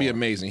 he could be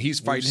amazing. He's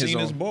fighting his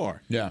own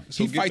bar. Yeah.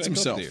 He fights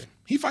himself.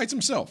 He fights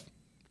himself.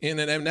 And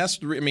that's,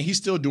 I mean, he's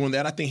still doing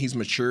that. I think he's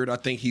matured. I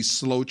think he's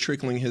slow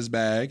trickling his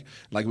bag,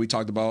 like we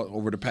talked about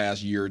over the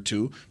past year or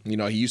two. You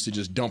know, he used to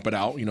just dump it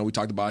out. You know, we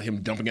talked about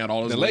him dumping out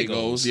all his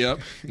Legos.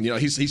 Yep. You know,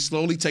 he's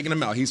slowly taking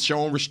them out. He's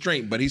showing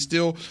restraint, but he's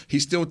still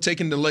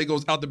taking the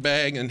Legos out the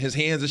bag, and his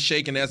hands are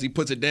shaking as he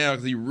puts it down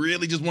because he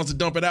really just wants to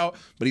dump it out,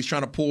 but he's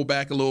trying to pull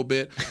back a little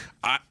bit.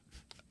 I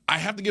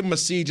have to give him a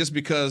C just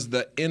because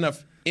the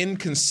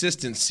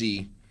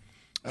inconsistency.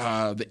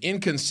 The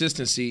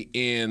inconsistency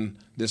in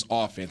this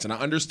offense. And I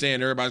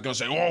understand everybody's going to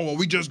say, oh, well,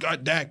 we just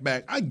got Dak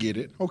back. I get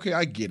it. Okay,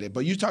 I get it.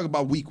 But you talk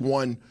about week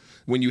one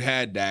when you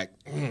had Dak,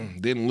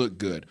 didn't look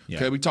good. Yeah.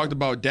 Okay, we talked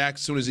about Dak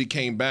as soon as he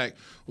came back.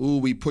 Ooh,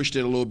 we pushed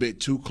it a little bit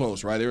too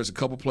close, right? There was a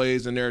couple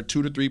plays in there,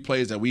 2 to 3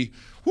 plays that we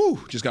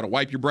just got to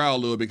wipe your brow a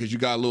little bit because you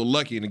got a little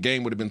lucky and the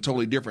game would have been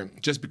totally different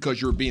just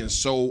because you're being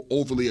so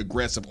overly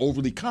aggressive,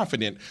 overly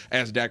confident,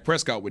 as Dak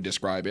Prescott would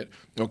describe it,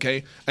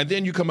 okay? And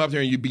then you come up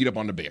there and you beat up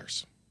on the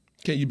Bears.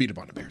 Okay, you beat up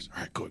on the Bears.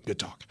 All right, good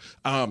talk.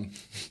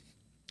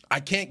 I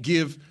can't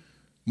give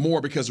more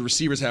because the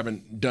receivers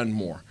haven't done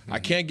more. Mm-hmm. I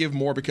can't give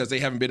more because they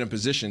haven't been in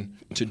position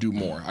to do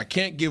more. I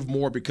can't give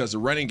more because the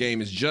running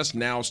game is just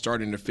now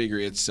starting to figure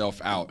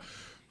itself out.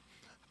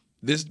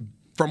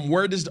 From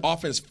where this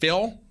offense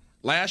fell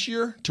last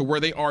year to where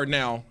they are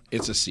now,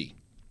 it's a C.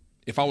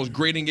 If I was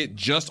grading it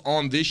just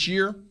on this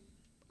year,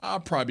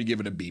 I'll probably give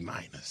it a B-.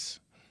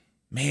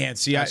 Man,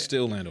 see, I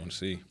still land on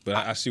C, but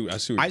I see. I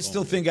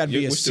still think I'd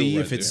be a C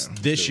if it's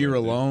this year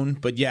alone.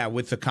 But yeah,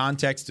 with the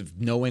context of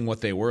knowing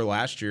what they were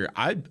last year,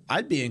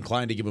 I'd be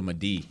inclined to give them a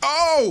D.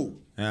 Oh,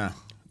 yeah,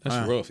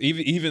 that's rough.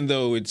 Even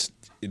though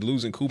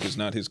losing Cooper's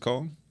not his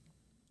call.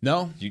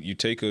 No, you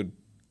take a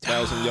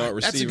 1,000-yard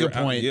receiver. That's a good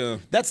point.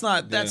 That's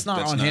not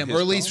on him, or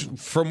at least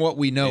from what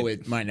we know,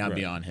 it might not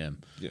be on him.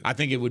 Yeah. I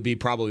think it would be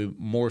probably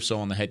more so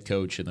on the head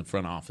coach and the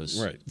front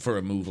office for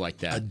a move like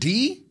that. A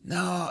D?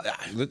 No.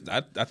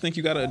 I think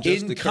you got to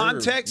adjust the curve. In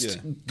context,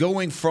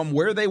 going from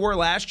where they were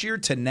last year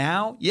to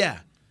now, yeah.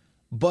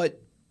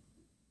 But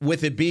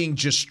with it being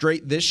just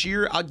straight this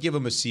year, I'd give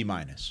him a C-.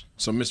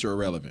 So Mr.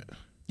 Irrelevant.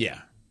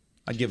 Yeah.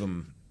 I'd give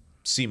him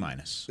C-.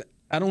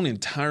 I don't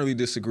entirely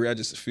disagree. I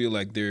just feel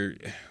like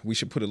we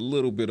should put a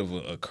little bit of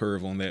a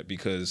curve on that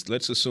because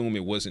let's assume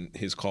it wasn't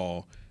his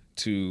call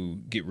to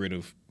get rid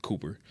of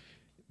Cooper.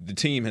 The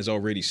team has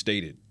already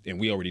stated, and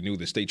we already knew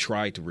this, they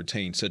tried to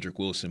retain Cedric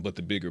Wilson, but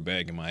the bigger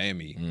bag in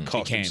Miami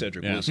cost him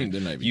Cedric Wilson.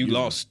 You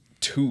lost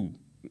 2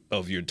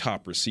 of your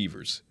top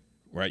receivers,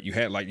 right? You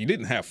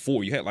didn't have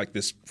 4. You had like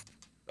this.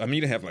 I mean,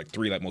 you didn't have like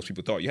 3 like most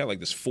people thought. You had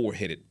like this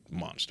 4-headed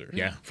monster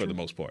for the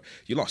most part.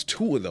 You lost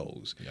 2 of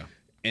those. Yeah.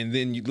 And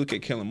then you look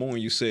at Kellen Moore and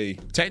you say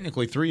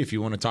technically 3 if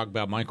you want to talk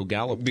about Michael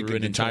Gallup through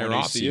an entire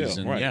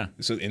offseason. Right. Yeah.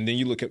 So and then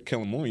you look at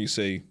Kellen Moore and you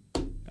say,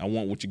 I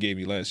want what you gave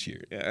me last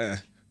year.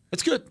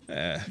 It's good.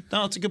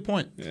 No, it's a good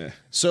point. Yeah.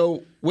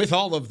 So with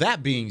all of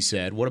that being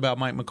said, what about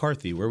Mike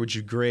McCarthy? Where would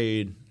you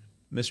grade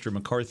Mr.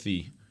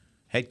 McCarthy,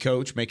 head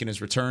coach, making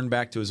his return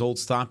back to his old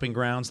stomping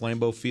grounds,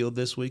 Lambeau Field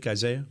this week,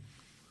 Isaiah?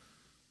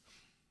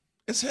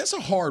 It's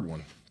a hard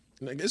one.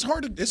 It's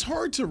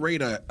hard to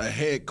rate a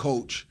head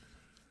coach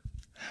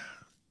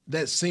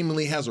that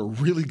seemingly has a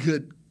really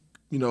good,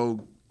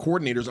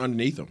 coordinators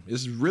underneath him.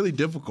 It's really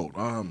difficult.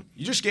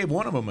 You just gave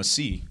one of them a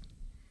C.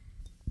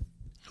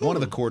 One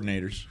of the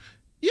coordinators.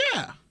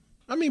 Yeah.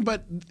 I mean,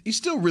 but he's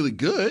still really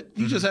good.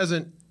 He just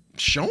hasn't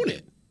shown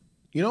it,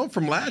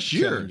 from last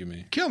year. Killing, you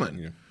mean.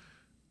 Killing.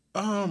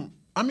 Yeah.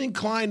 I'm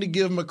inclined to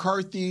give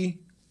McCarthy,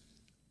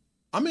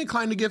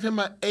 him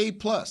an A+.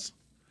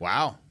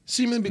 Wow.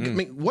 Seemingly, I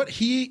mean, what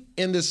he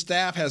and this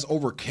staff has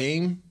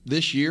overcame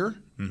this year,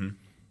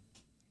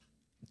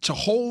 to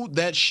hold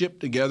that ship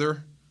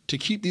together, to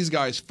keep these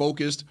guys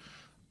focused.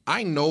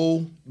 I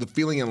know the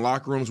feeling in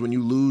locker rooms when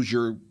you lose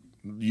you're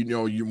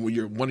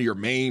one of your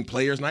main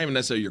players, not even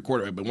necessarily your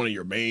quarterback, but one of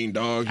your main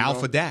dogs.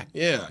 Alpha Dak.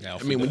 Yeah.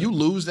 When you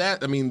lose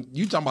that,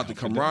 you talk about the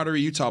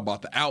camaraderie, you talk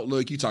about the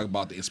outlook, you talk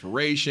about the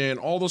inspiration,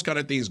 all those kind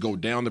of things go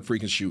down the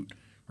freaking chute,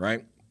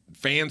 right?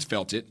 Fans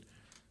felt it.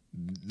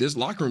 This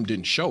locker room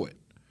didn't show it.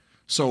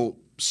 So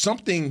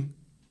something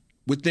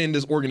within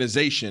this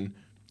organization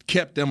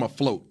kept them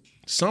afloat.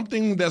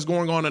 Something that's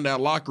going on in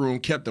that locker room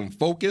kept them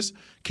focused,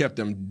 kept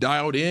them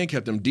dialed in,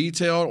 kept them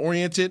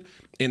detail-oriented,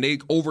 and they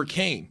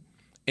overcame.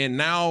 And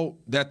now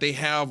that they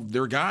have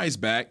their guys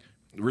back,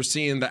 we're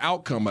seeing the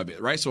outcome of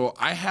it, right? So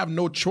I have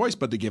no choice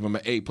but to give them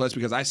an A+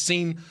 because I've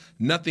seen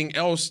nothing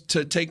else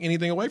to take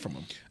anything away from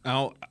them.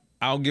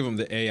 I'll give him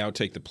the A. I'll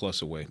take the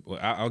plus away.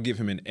 I'll give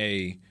him an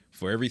A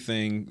for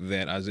everything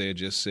that Isaiah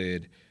just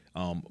said.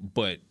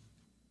 But,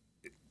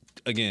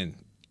 again,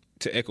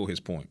 to echo his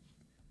point,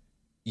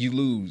 you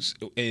lose,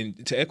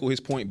 and to echo his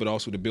point, but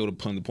also to build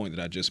upon the point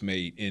that I just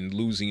made, in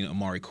losing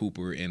Amari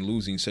Cooper and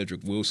losing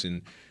Cedric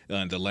Wilson,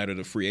 the latter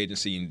to free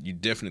agency, and you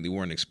definitely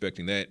weren't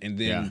expecting that. And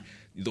then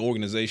the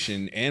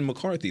organization and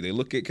McCarthy, they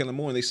look at Kellen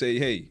Moore and they say,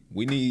 hey,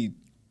 we need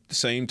the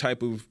same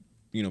type of,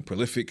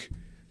 prolific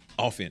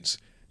offense.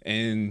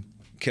 And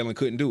Kellen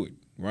couldn't do it,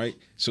 right?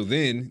 So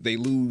then they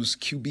lose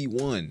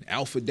QB1,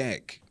 Alpha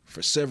Dak,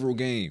 for several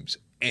games.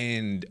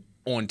 And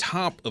on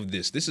top of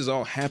this is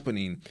all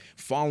happening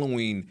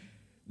following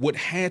what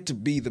had to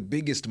be the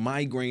biggest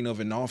migraine of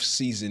an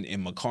offseason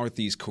in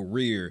McCarthy's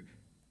career.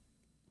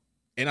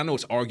 And I know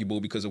it's arguable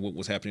because of what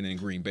was happening in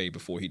Green Bay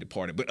before he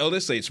departed, but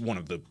let's say it's one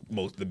of the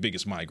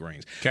biggest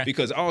migraines. Okay.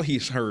 Because all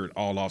he's heard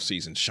all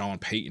offseason, Sean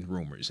Payton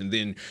rumors, and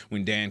then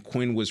when Dan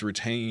Quinn was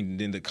retained, and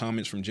then the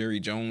comments from Jerry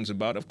Jones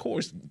about, of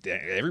course,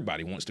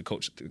 everybody wants to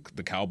coach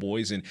the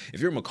Cowboys, and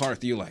if you're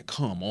McCarthy, you're like,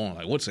 come on,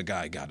 like what's a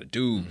guy got to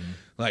do? Mm-hmm.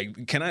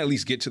 Like, can I at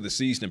least get to the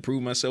season and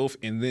prove myself?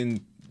 And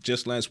then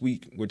just last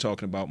week, we're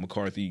talking about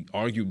McCarthy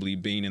arguably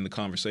being in the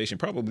conversation.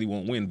 Probably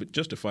won't win, but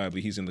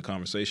justifiably, he's in the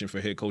conversation for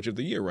head coach of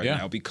the year right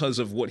now because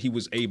of what he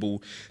was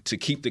able to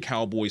keep the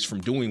Cowboys from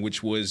doing,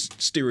 which was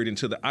steer it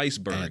into the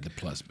iceberg. Add the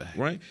plus back.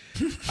 Right?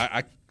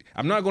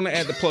 I'm not going to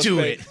add the plus Do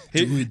back.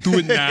 Do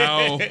it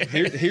now.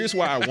 Here's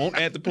why I won't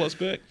add the plus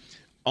back.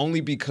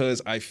 Only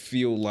because I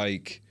feel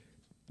like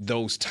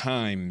those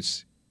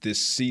times this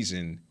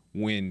season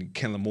when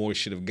Kellen Moore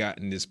should have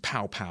gotten this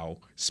pow-pow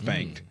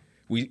spanked.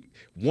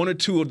 One or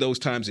two of those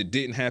times it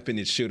didn't happen,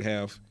 it should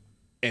have,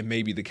 and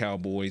maybe the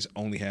Cowboys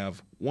only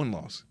have one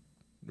loss,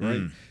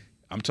 right?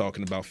 I'm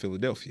talking about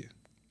Philadelphia,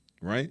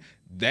 right?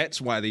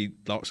 That's why they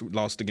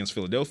lost against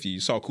Philadelphia.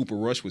 You saw Cooper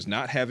Rush was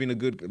not having a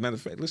good – matter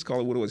of fact, let's call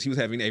it what it was. He was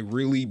having a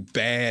really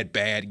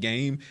bad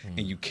game,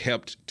 and you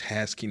kept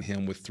tasking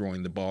him with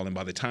throwing the ball. And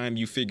by the time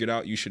you figured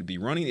out you should be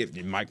running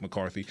it, Mike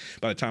McCarthy,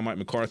 by the time Mike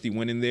McCarthy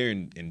went in there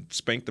and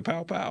spanked the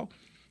pow-pow,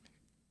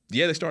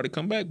 yeah, they started to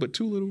come back, but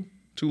too little.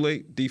 Too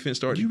late. Defense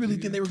started. Do you really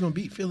think they were going to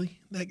beat Philly?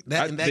 They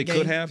game?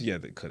 Could have. Yeah,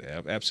 they could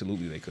have.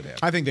 Absolutely, they could have.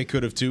 I think they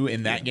could have too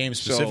in that game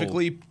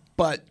specifically,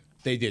 but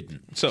they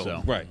didn't. So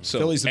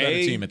Philly's the better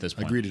team at this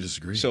point. Agree to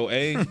disagree. So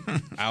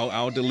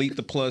I'll delete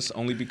the plus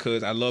only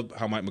because I love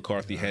how Mike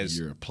McCarthy has.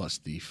 You're a plus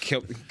thief.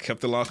 Kept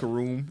the locker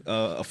room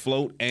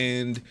afloat,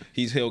 and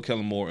he's held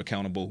Kellen Moore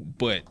accountable.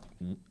 But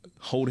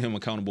hold him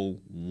accountable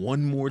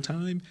one more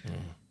time.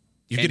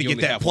 You're going to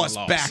get that plus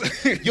back.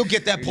 You'll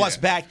get that plus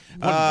back.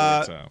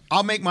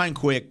 I'll make mine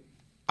quick.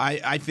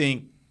 I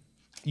think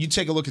you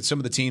take a look at some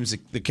of the teams.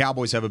 The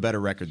Cowboys have a better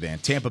record than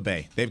Tampa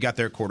Bay. They've got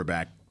their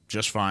quarterback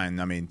just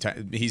fine. I mean,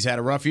 he's had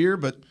a rough year,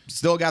 but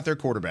still got their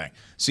quarterback.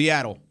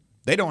 Seattle,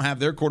 they don't have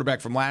their quarterback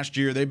from last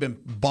year. They've been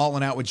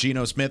balling out with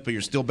Geno Smith, but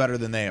you're still better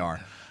than they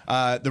are.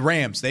 The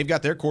Rams, they've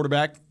got their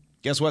quarterback.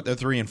 Guess what? They're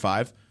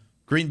 3-5.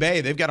 Green Bay,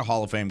 they've got a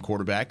Hall of Fame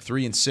quarterback,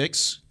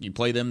 3-6. You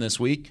play them this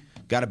week.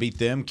 Got to beat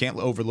them. Can't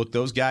overlook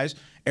those guys.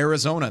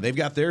 Arizona, they've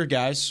got their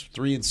guys,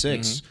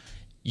 3-6.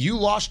 You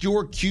lost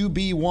your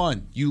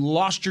QB1. You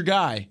lost your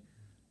guy,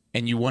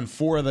 and you won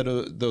 4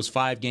 of those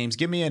 5 games.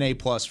 Give me an A+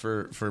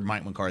 for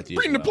Mike McCarthy.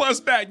 Bring the plus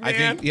back, man. I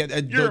think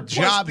the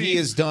job he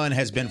has done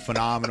has been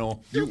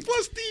phenomenal. You're a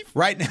plus thief.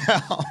 Right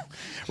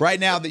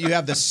now that you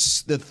have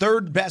the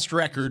third best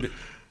record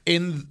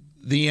in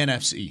the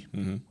NFC.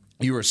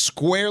 You are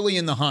squarely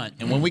in the hunt.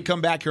 And when we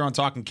come back here on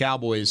Talking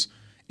Cowboys,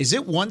 is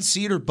it 1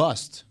 seed or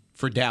bust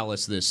for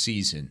Dallas this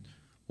season?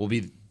 We'll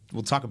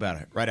talk about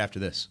it right after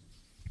this.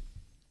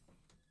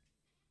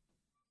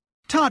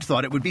 Todd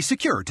thought it would be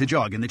secure to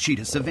jog in the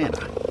cheetah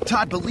savanna.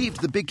 Todd believed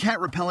the big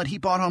cat repellent he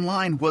bought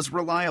online was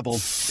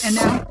reliable. And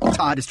now,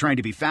 Todd is trying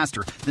to be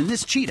faster than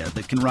this cheetah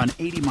that can run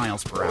 80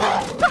 miles per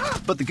hour.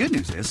 But the good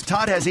news is,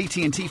 Todd has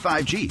AT&T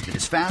 5G that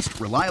is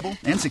fast, reliable,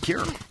 and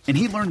secure. And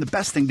he learned the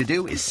best thing to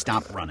do is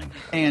stop running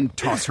and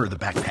toss her the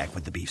backpack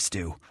with the beef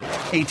stew.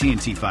 AT&T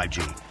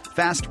 5G.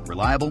 Fast,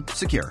 reliable,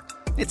 secure.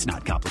 It's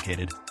not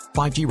complicated.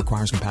 5G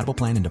requires compatible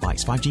plan and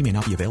device. 5G may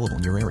not be available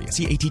in your area.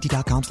 See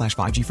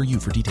att.com/5G for you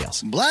for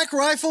details. Black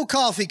Rifle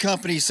Coffee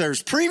Company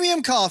serves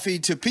premium coffee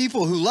to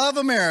people who love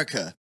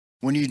America.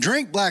 When you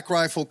drink Black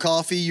Rifle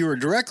coffee, you are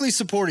directly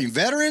supporting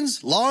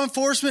veterans, law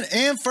enforcement,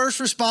 and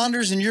first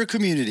responders in your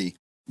community.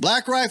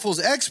 Black Rifle's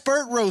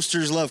expert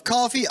roasters love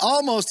coffee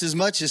almost as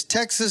much as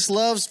Texas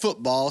loves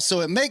football, so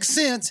it makes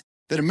sense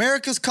that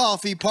America's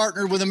Coffee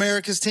partnered with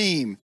America's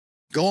team.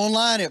 Go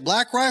online at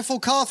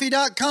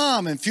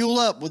blackriflecoffee.com and fuel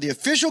up with the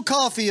official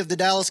coffee of the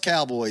Dallas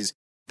Cowboys.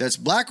 That's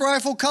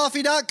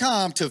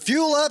blackriflecoffee.com to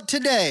fuel up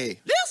today.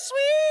 Lil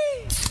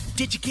Sweet!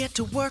 Did you get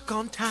to work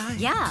on time?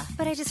 Yeah,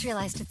 but I just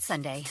realized it's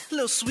Sunday.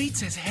 Lil Sweet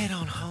says head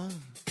on home.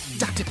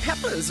 Dr.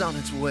 Pepper's on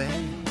its way.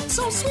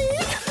 So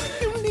sweet,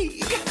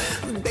 unique.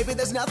 Baby,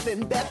 there's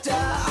nothing better.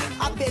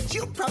 I bet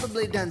you've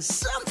probably done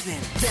something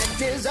that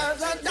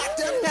deserves a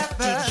Dr.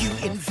 Pepper. Did you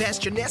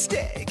invest your nest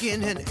egg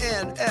in an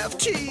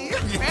NFT?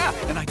 Yeah,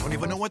 and I don't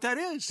even know what that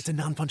is. It's a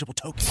non-fungible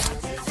token.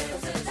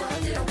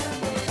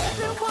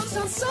 Everyone's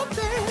done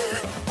something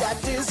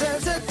that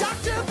deserves a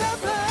Dr.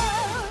 Pepper.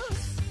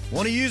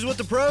 Want to use what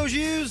the pros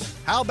use?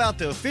 How about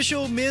the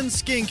official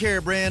men's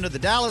skincare brand of the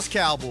Dallas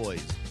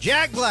Cowboys,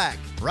 Jack Black?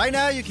 Right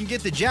now, you can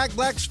get the Jack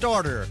Black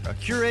Starter, a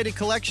curated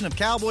collection of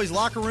Cowboys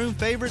locker room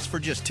favorites for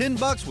just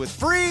 $10 with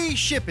free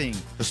shipping.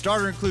 The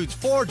starter includes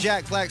 4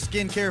 Jack Black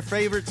skincare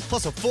favorites,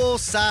 plus a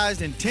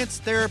full-sized intense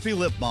therapy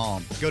lip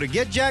balm. Go to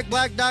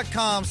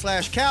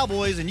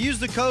getjackblack.com/cowboys and use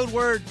the code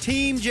word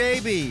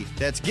TEAMJB.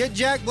 That's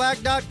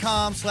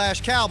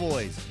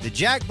getjackblack.com/cowboys. The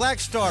Jack Black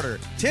Starter,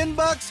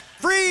 $10,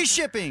 free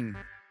shipping.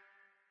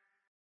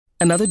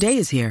 Another day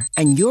is here,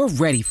 and you're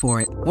ready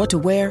for it. What to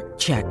wear?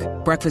 Check.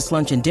 Breakfast,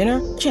 lunch, and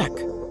dinner? Check.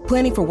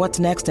 Planning for what's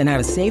next and how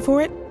to save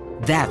for it?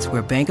 That's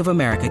where Bank of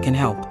America can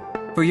help.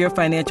 For your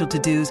financial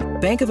to-dos,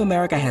 Bank of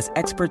America has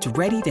experts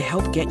ready to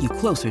help get you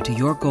closer to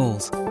your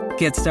goals.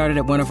 Get started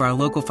at one of our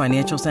local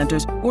financial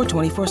centers or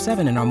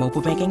 24/7 in our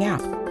mobile banking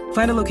app.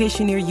 Find a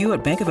location near you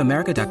at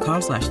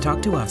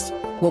bankofamerica.com/talktous.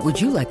 What would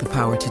you like the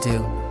power to do?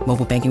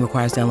 Mobile banking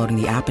requires downloading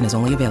the app and is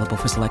only available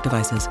for select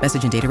devices.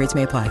 Message and data rates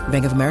may apply.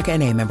 Bank of America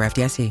N.A., member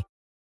FDIC.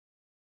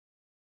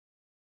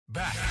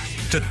 Back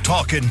to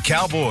Talking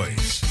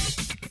Cowboys.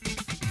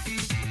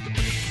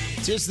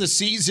 'Tis the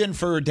season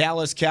for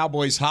Dallas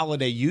Cowboys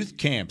holiday youth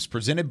camps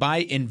presented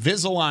by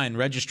Invisalign.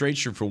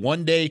 Registration for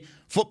one-day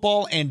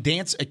football and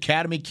dance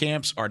academy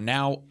camps are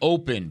now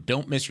open.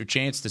 Don't miss your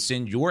chance to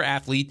send your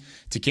athlete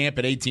to camp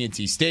at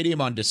AT&T Stadium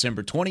on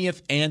December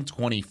 20th and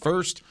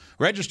 21st.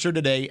 Register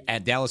today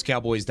at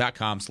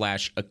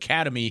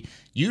dallascowboys.com/academy.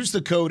 Use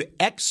the code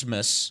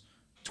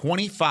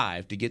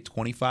XMAS25 to get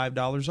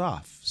 $25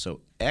 off.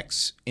 So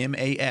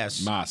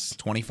XMAS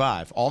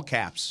 25, all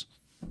caps,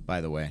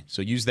 by the way.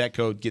 So use that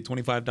code, get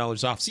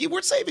 $25 off. See,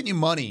 we're saving you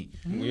money.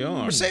 We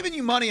are. We're saving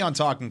you money on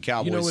Talking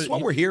Cowboys. That's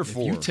what we're here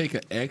for. If you take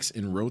an X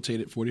and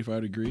rotate it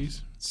 45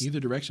 degrees, either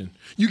direction,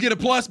 you get a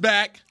plus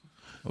back.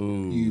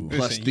 Ooh. You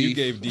plus Listen, thief. you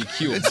gave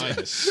DQ a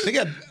minus.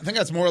 I think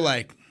that's more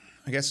like,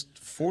 I guess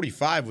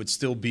 45 would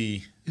still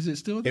be. Is it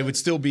still? It would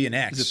still be an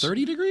X. Is it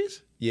 30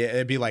 degrees? Yeah,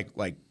 it'd be like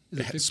Is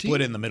it 15?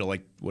 split in the middle.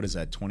 Like, what is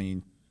that?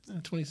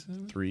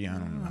 27. 3? I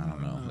don't know.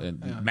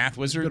 Math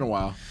wizard. It's been a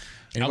while.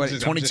 Anybody,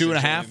 22 and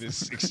a half?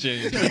 This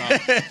exchange about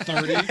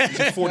 30. Is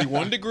it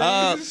 41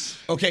 degrees?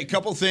 Okay,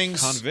 couple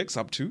things. Convex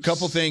obtuse.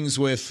 Couple things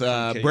with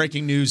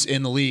breaking news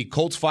in the league.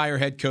 Colts fire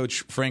head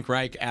coach Frank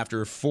Reich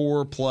after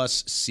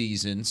 4+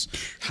 seasons.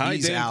 Hide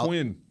He's Dan out.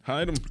 Quinn.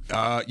 Hide him.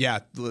 Yeah,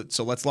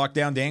 so let's lock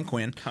down Dan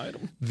Quinn. Hide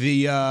him.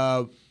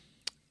 The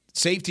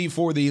safety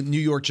for the New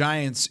York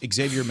Giants,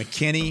 Xavier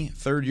McKinney,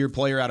 third-year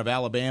player out of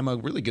Alabama,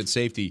 really good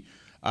safety,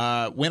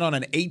 went on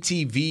an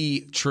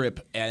ATV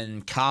trip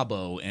in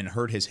Cabo and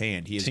hurt his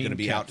hand. He is going to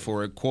be out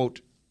for a,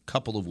 quote,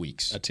 couple of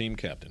weeks. A team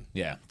captain.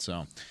 Yeah, so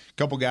a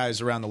couple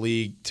guys around the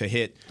league to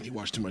hit. He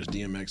watched too much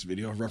DMX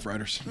video, Rough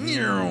Riders.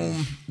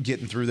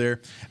 Getting through there.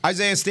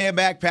 Isaiah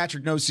Stanback,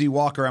 Patrick No-C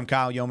Walker. I'm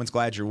Kyle Yeomans.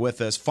 Glad you're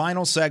with us.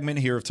 Final segment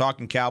here of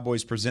Talking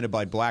Cowboys presented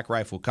by Black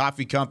Rifle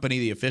Coffee Company,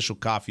 the official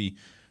coffee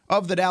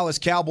of the Dallas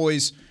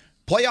Cowboys.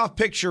 Playoff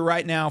picture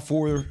right now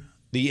for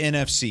the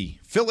NFC.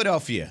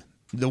 Philadelphia,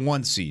 the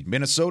 1 seed.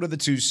 Minnesota, the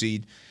 2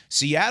 seed.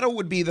 Seattle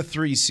would be the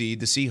 3 seed.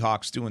 The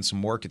Seahawks doing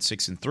some work at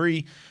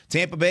 6-3.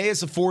 Tampa Bay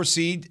is the 4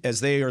 seed as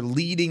they are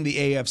leading the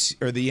AFC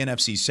or the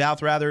NFC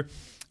South rather.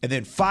 And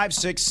then 5,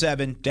 6,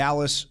 7,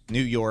 Dallas,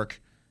 New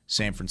York,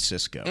 San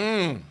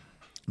Francisco.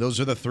 Those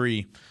are the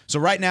 3. So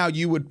right now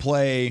you would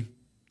play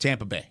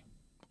Tampa Bay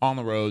on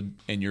the road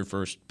in your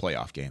first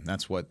playoff game.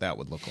 That's what that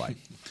would look like.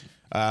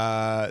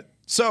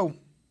 So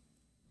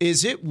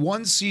is it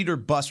 1 seed or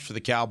bust for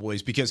the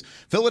Cowboys? Because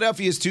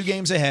Philadelphia is 2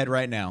 games ahead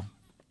right now.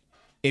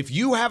 If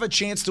you have a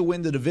chance to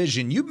win the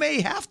division, you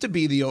may have to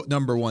be the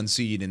number 1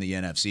 seed in the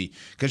NFC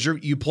because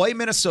you play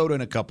Minnesota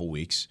in a couple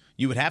weeks.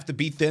 You would have to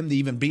beat them to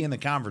even be in the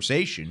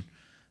conversation.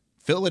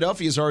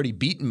 Philadelphia's already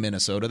beaten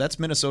Minnesota. That's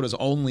Minnesota's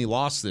only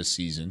loss this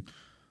season.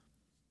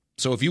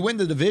 So if you win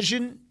the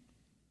division,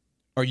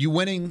 are you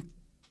winning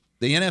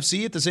the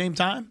NFC at the same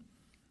time?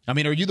 I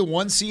mean, are you the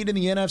 1 seed in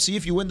the NFC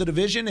if you win the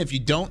division? If you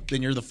don't,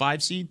 then you're the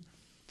 5 seed?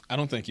 I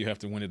don't think you have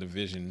to win a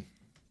division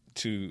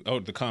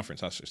the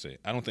conference, I should say.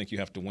 I don't think you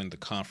have to win the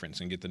conference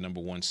and get the number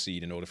 1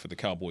 seed in order for the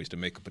Cowboys to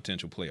make a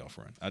potential playoff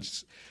run.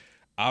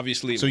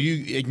 Obviously. So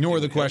you ignore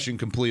the question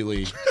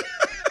completely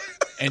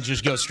and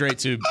just go straight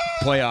to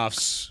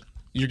playoffs.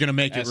 You're going to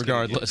make it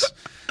regardless.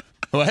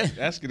 What?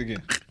 Ask it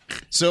again.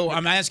 So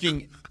I'm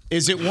asking,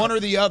 is it one or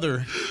the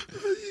other?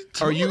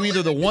 Are you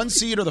either the 1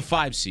 seed or the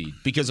 5 seed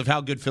because of how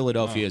good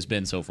Philadelphia has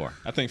been so far?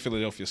 I think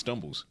Philadelphia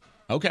stumbles.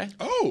 Okay.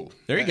 Oh,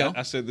 there you go.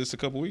 I said this a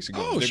couple weeks ago.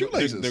 Oh,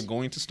 they're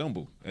going to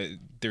stumble.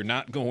 They're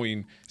not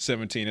going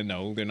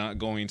 17-0. They're not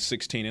going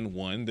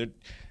 16-1.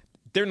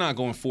 They're not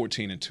going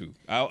 14-2.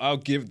 I'll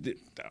give.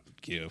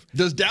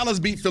 Does Dallas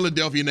beat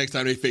Philadelphia next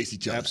time they face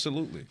each other?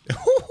 Absolutely.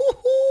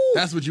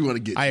 That's what you want to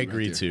get. I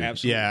agree too.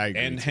 Absolutely. Yeah, I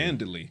agree and too.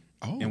 handily.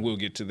 Oh. And we'll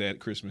get to that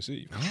Christmas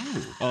Eve.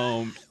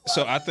 Oh.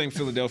 So I think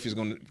Philadelphia's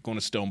going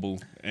to stumble,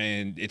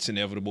 and it's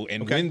inevitable.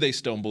 And when they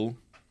stumble,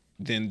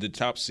 then the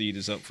top seed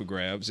is up for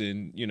grabs.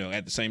 And,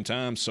 at the same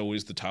time, so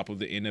is the top of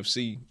the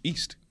NFC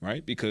East,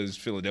 right? Because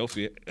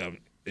Philadelphia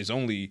is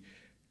only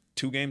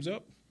 2 games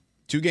up.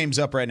 2 games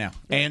up right now.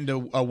 Right. And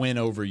a win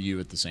over you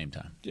at the same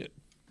time. Yeah,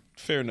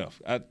 fair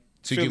enough.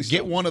 So you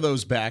get one of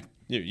those back.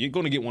 Yeah, you're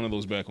going to get one of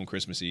those back on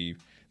Christmas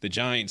Eve. The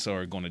Giants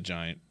are going to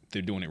giant.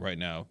 They're doing it right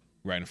now.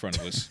 Right in front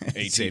of us,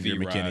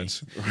 ATV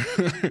rides,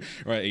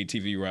 right?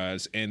 ATV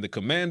rides, and the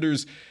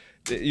Commanders,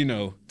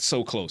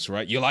 so close,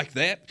 right? You like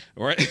that,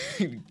 right?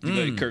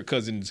 Let Kirk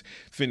Cousins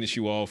finish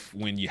you off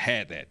when you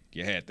had that.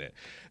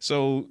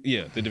 So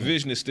yeah, the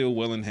division is still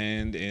well in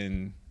hand,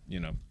 and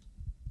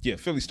Yeah,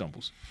 Philly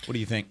stumbles. What do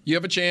you think? You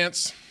have a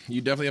chance.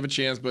 You definitely have a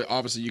chance, but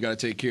obviously you got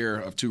to take care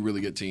of two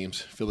really good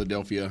teams,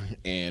 Philadelphia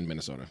and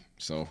Minnesota.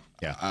 So,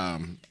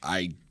 and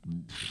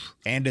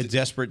a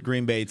desperate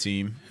Green Bay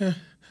team.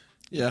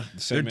 Yeah,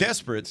 they're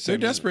desperate. They're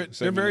desperate.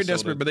 They're very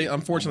desperate, but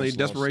unfortunately,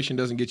 desperation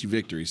lost. doesn't get you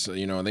victories. So,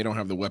 they don't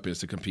have the weapons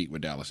to compete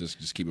with Dallas.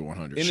 Just keep it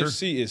 100.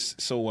 NFC is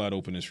so wide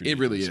open. It's ridiculous. It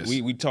really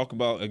is. We talk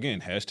about, again,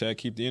 hashtag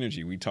keep the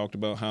energy. We talked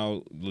about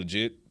how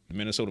legit the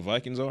Minnesota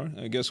Vikings are.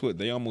 And guess what?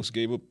 They almost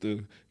gave up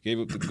the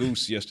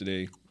goose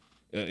yesterday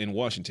in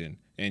Washington.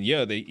 And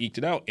yeah, they eked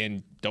it out.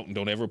 And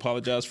don't ever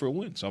apologize for a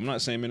win. So I'm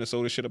not saying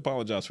Minnesota should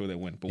apologize for that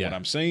win. But what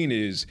I'm saying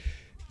is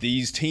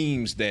these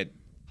teams that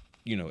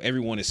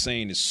everyone is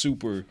saying is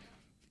super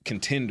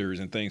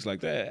contenders and things like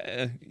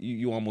that,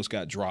 you almost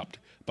got dropped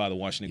by the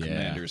Washington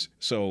Commanders.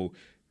 So,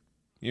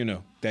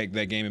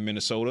 that game in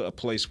Minnesota, a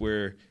place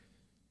where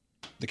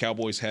the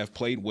Cowboys have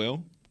played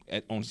well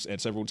at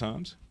several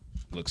times,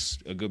 looks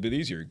a good bit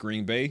easier.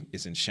 Green Bay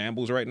is in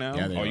shambles right now.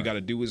 All you got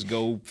to do is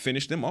go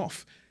finish them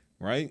off,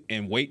 right?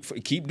 And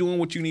keep doing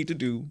what you need to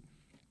do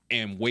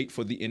and wait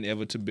for the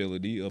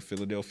inevitability of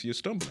Philadelphia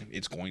stumbling.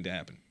 It's going to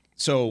happen.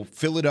 So,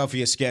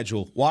 Philadelphia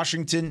schedule: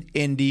 Washington,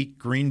 Indy,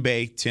 Green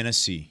Bay,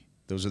 Tennessee.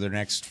 Those are their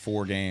next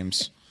 4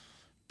 games.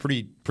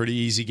 Pretty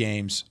easy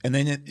games. And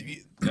then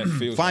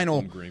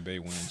final Green Bay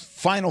wins.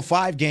 Final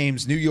 5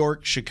 games: New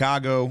York,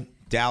 Chicago,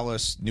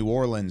 Dallas, New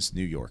Orleans,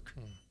 New York.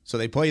 So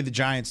they play the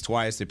Giants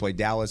twice. They play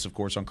Dallas, of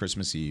course, on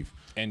Christmas Eve.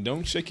 And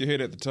don't shake your head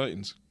at the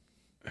Titans.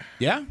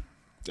 Yeah.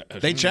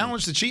 They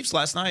challenged the Chiefs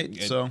last night.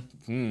 So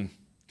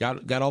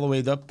got all the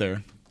way up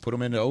there. Put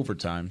them into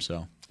overtime.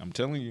 So I'm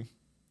telling you.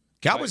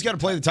 Cowboys got to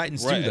play the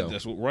Titans too, though.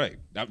 That's right.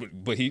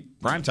 But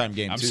primetime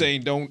game. I'm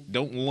saying don't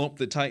lump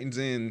the Titans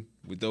in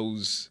with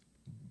those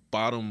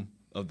bottom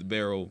of the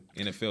barrel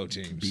NFL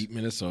teams. Beat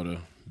Minnesota,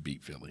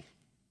 beat Philly.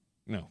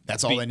 No,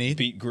 that's all they need.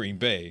 Beat Green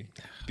Bay,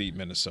 beat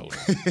Minnesota,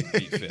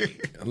 beat Philly.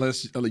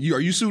 Unless are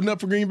you suiting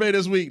up for Green Bay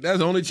this week? That's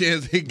the only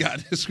chance they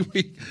got this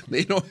week.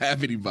 They don't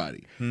have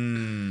anybody.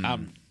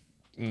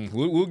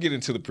 We'll get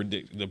into the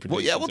prediction. Well,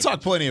 yeah, we'll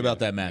talk plenty about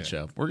that matchup.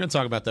 Yeah. We're going to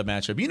talk about that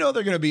matchup. They're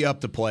going to be up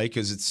to play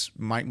because it's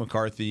Mike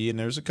McCarthy, and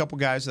there's a couple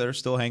guys that are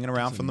still hanging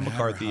around from the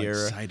McCarthy how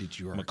era. Excited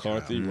you are,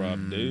 McCarthy,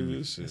 Rob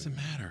Davis. Doesn't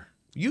matter.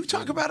 You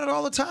talk about it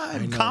all the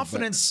time. Know,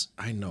 confidence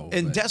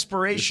and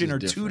desperation are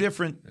two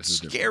different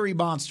scary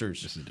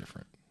monsters. This is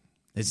different.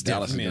 It's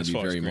Dallas is going to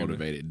be very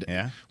motivated.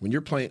 Yeah. When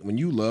you're playing, when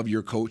you love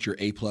your coach, your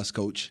A+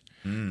 coach,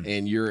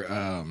 and you're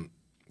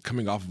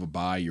coming off of a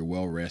bye, you're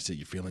well rested,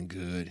 you're feeling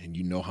good, and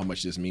you know how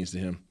much this means to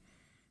him.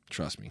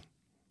 Trust me.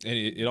 And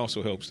it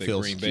also helps that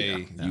Green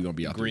Bay, you're gonna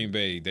be out Green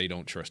Bay, they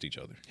don't trust each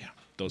other. Yeah.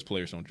 Those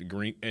players don't.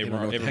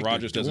 Aaron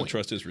Rodgers doesn't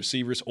trust his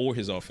receivers or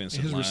his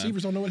offensive line. His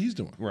receivers don't know what he's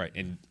doing. Right.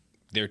 And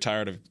they're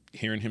tired of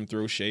hearing him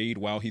throw shade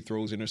while he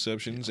throws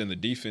interceptions, and the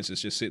defense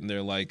is just sitting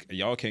there like,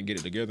 y'all can't get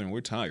it together, and we're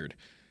tired.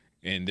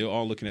 And they're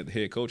all looking at the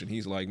head coach, and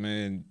he's like,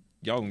 man,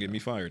 y'all gonna get me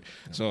fired.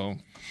 So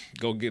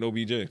go get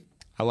OBJ.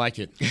 I like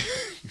it.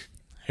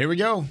 Here we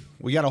go.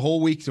 We got a whole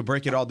week to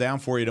break it all down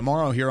for you.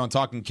 Tomorrow here on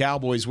Talking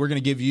Cowboys, we're going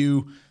to give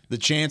you the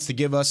chance to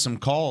give us some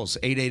calls.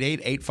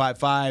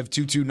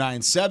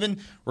 888-855-2297.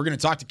 We're going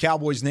to talk to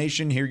Cowboys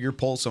Nation, hear your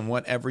pulse on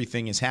what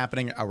everything is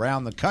happening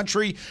around the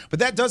country. But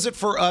that does it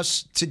for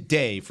us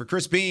today. For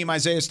Chris Beam,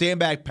 Isaiah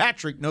Stanback,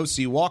 Patrick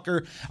No-C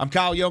Walker, I'm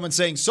Kyle Yeoman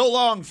saying so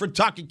long for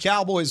Talking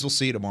Cowboys. We'll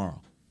see you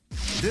tomorrow.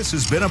 This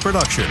has been a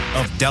production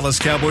of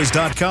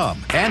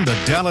DallasCowboys.com and the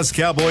Dallas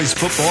Cowboys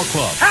Football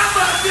Club. How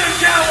about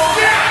this, Cowboys?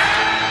 Yeah!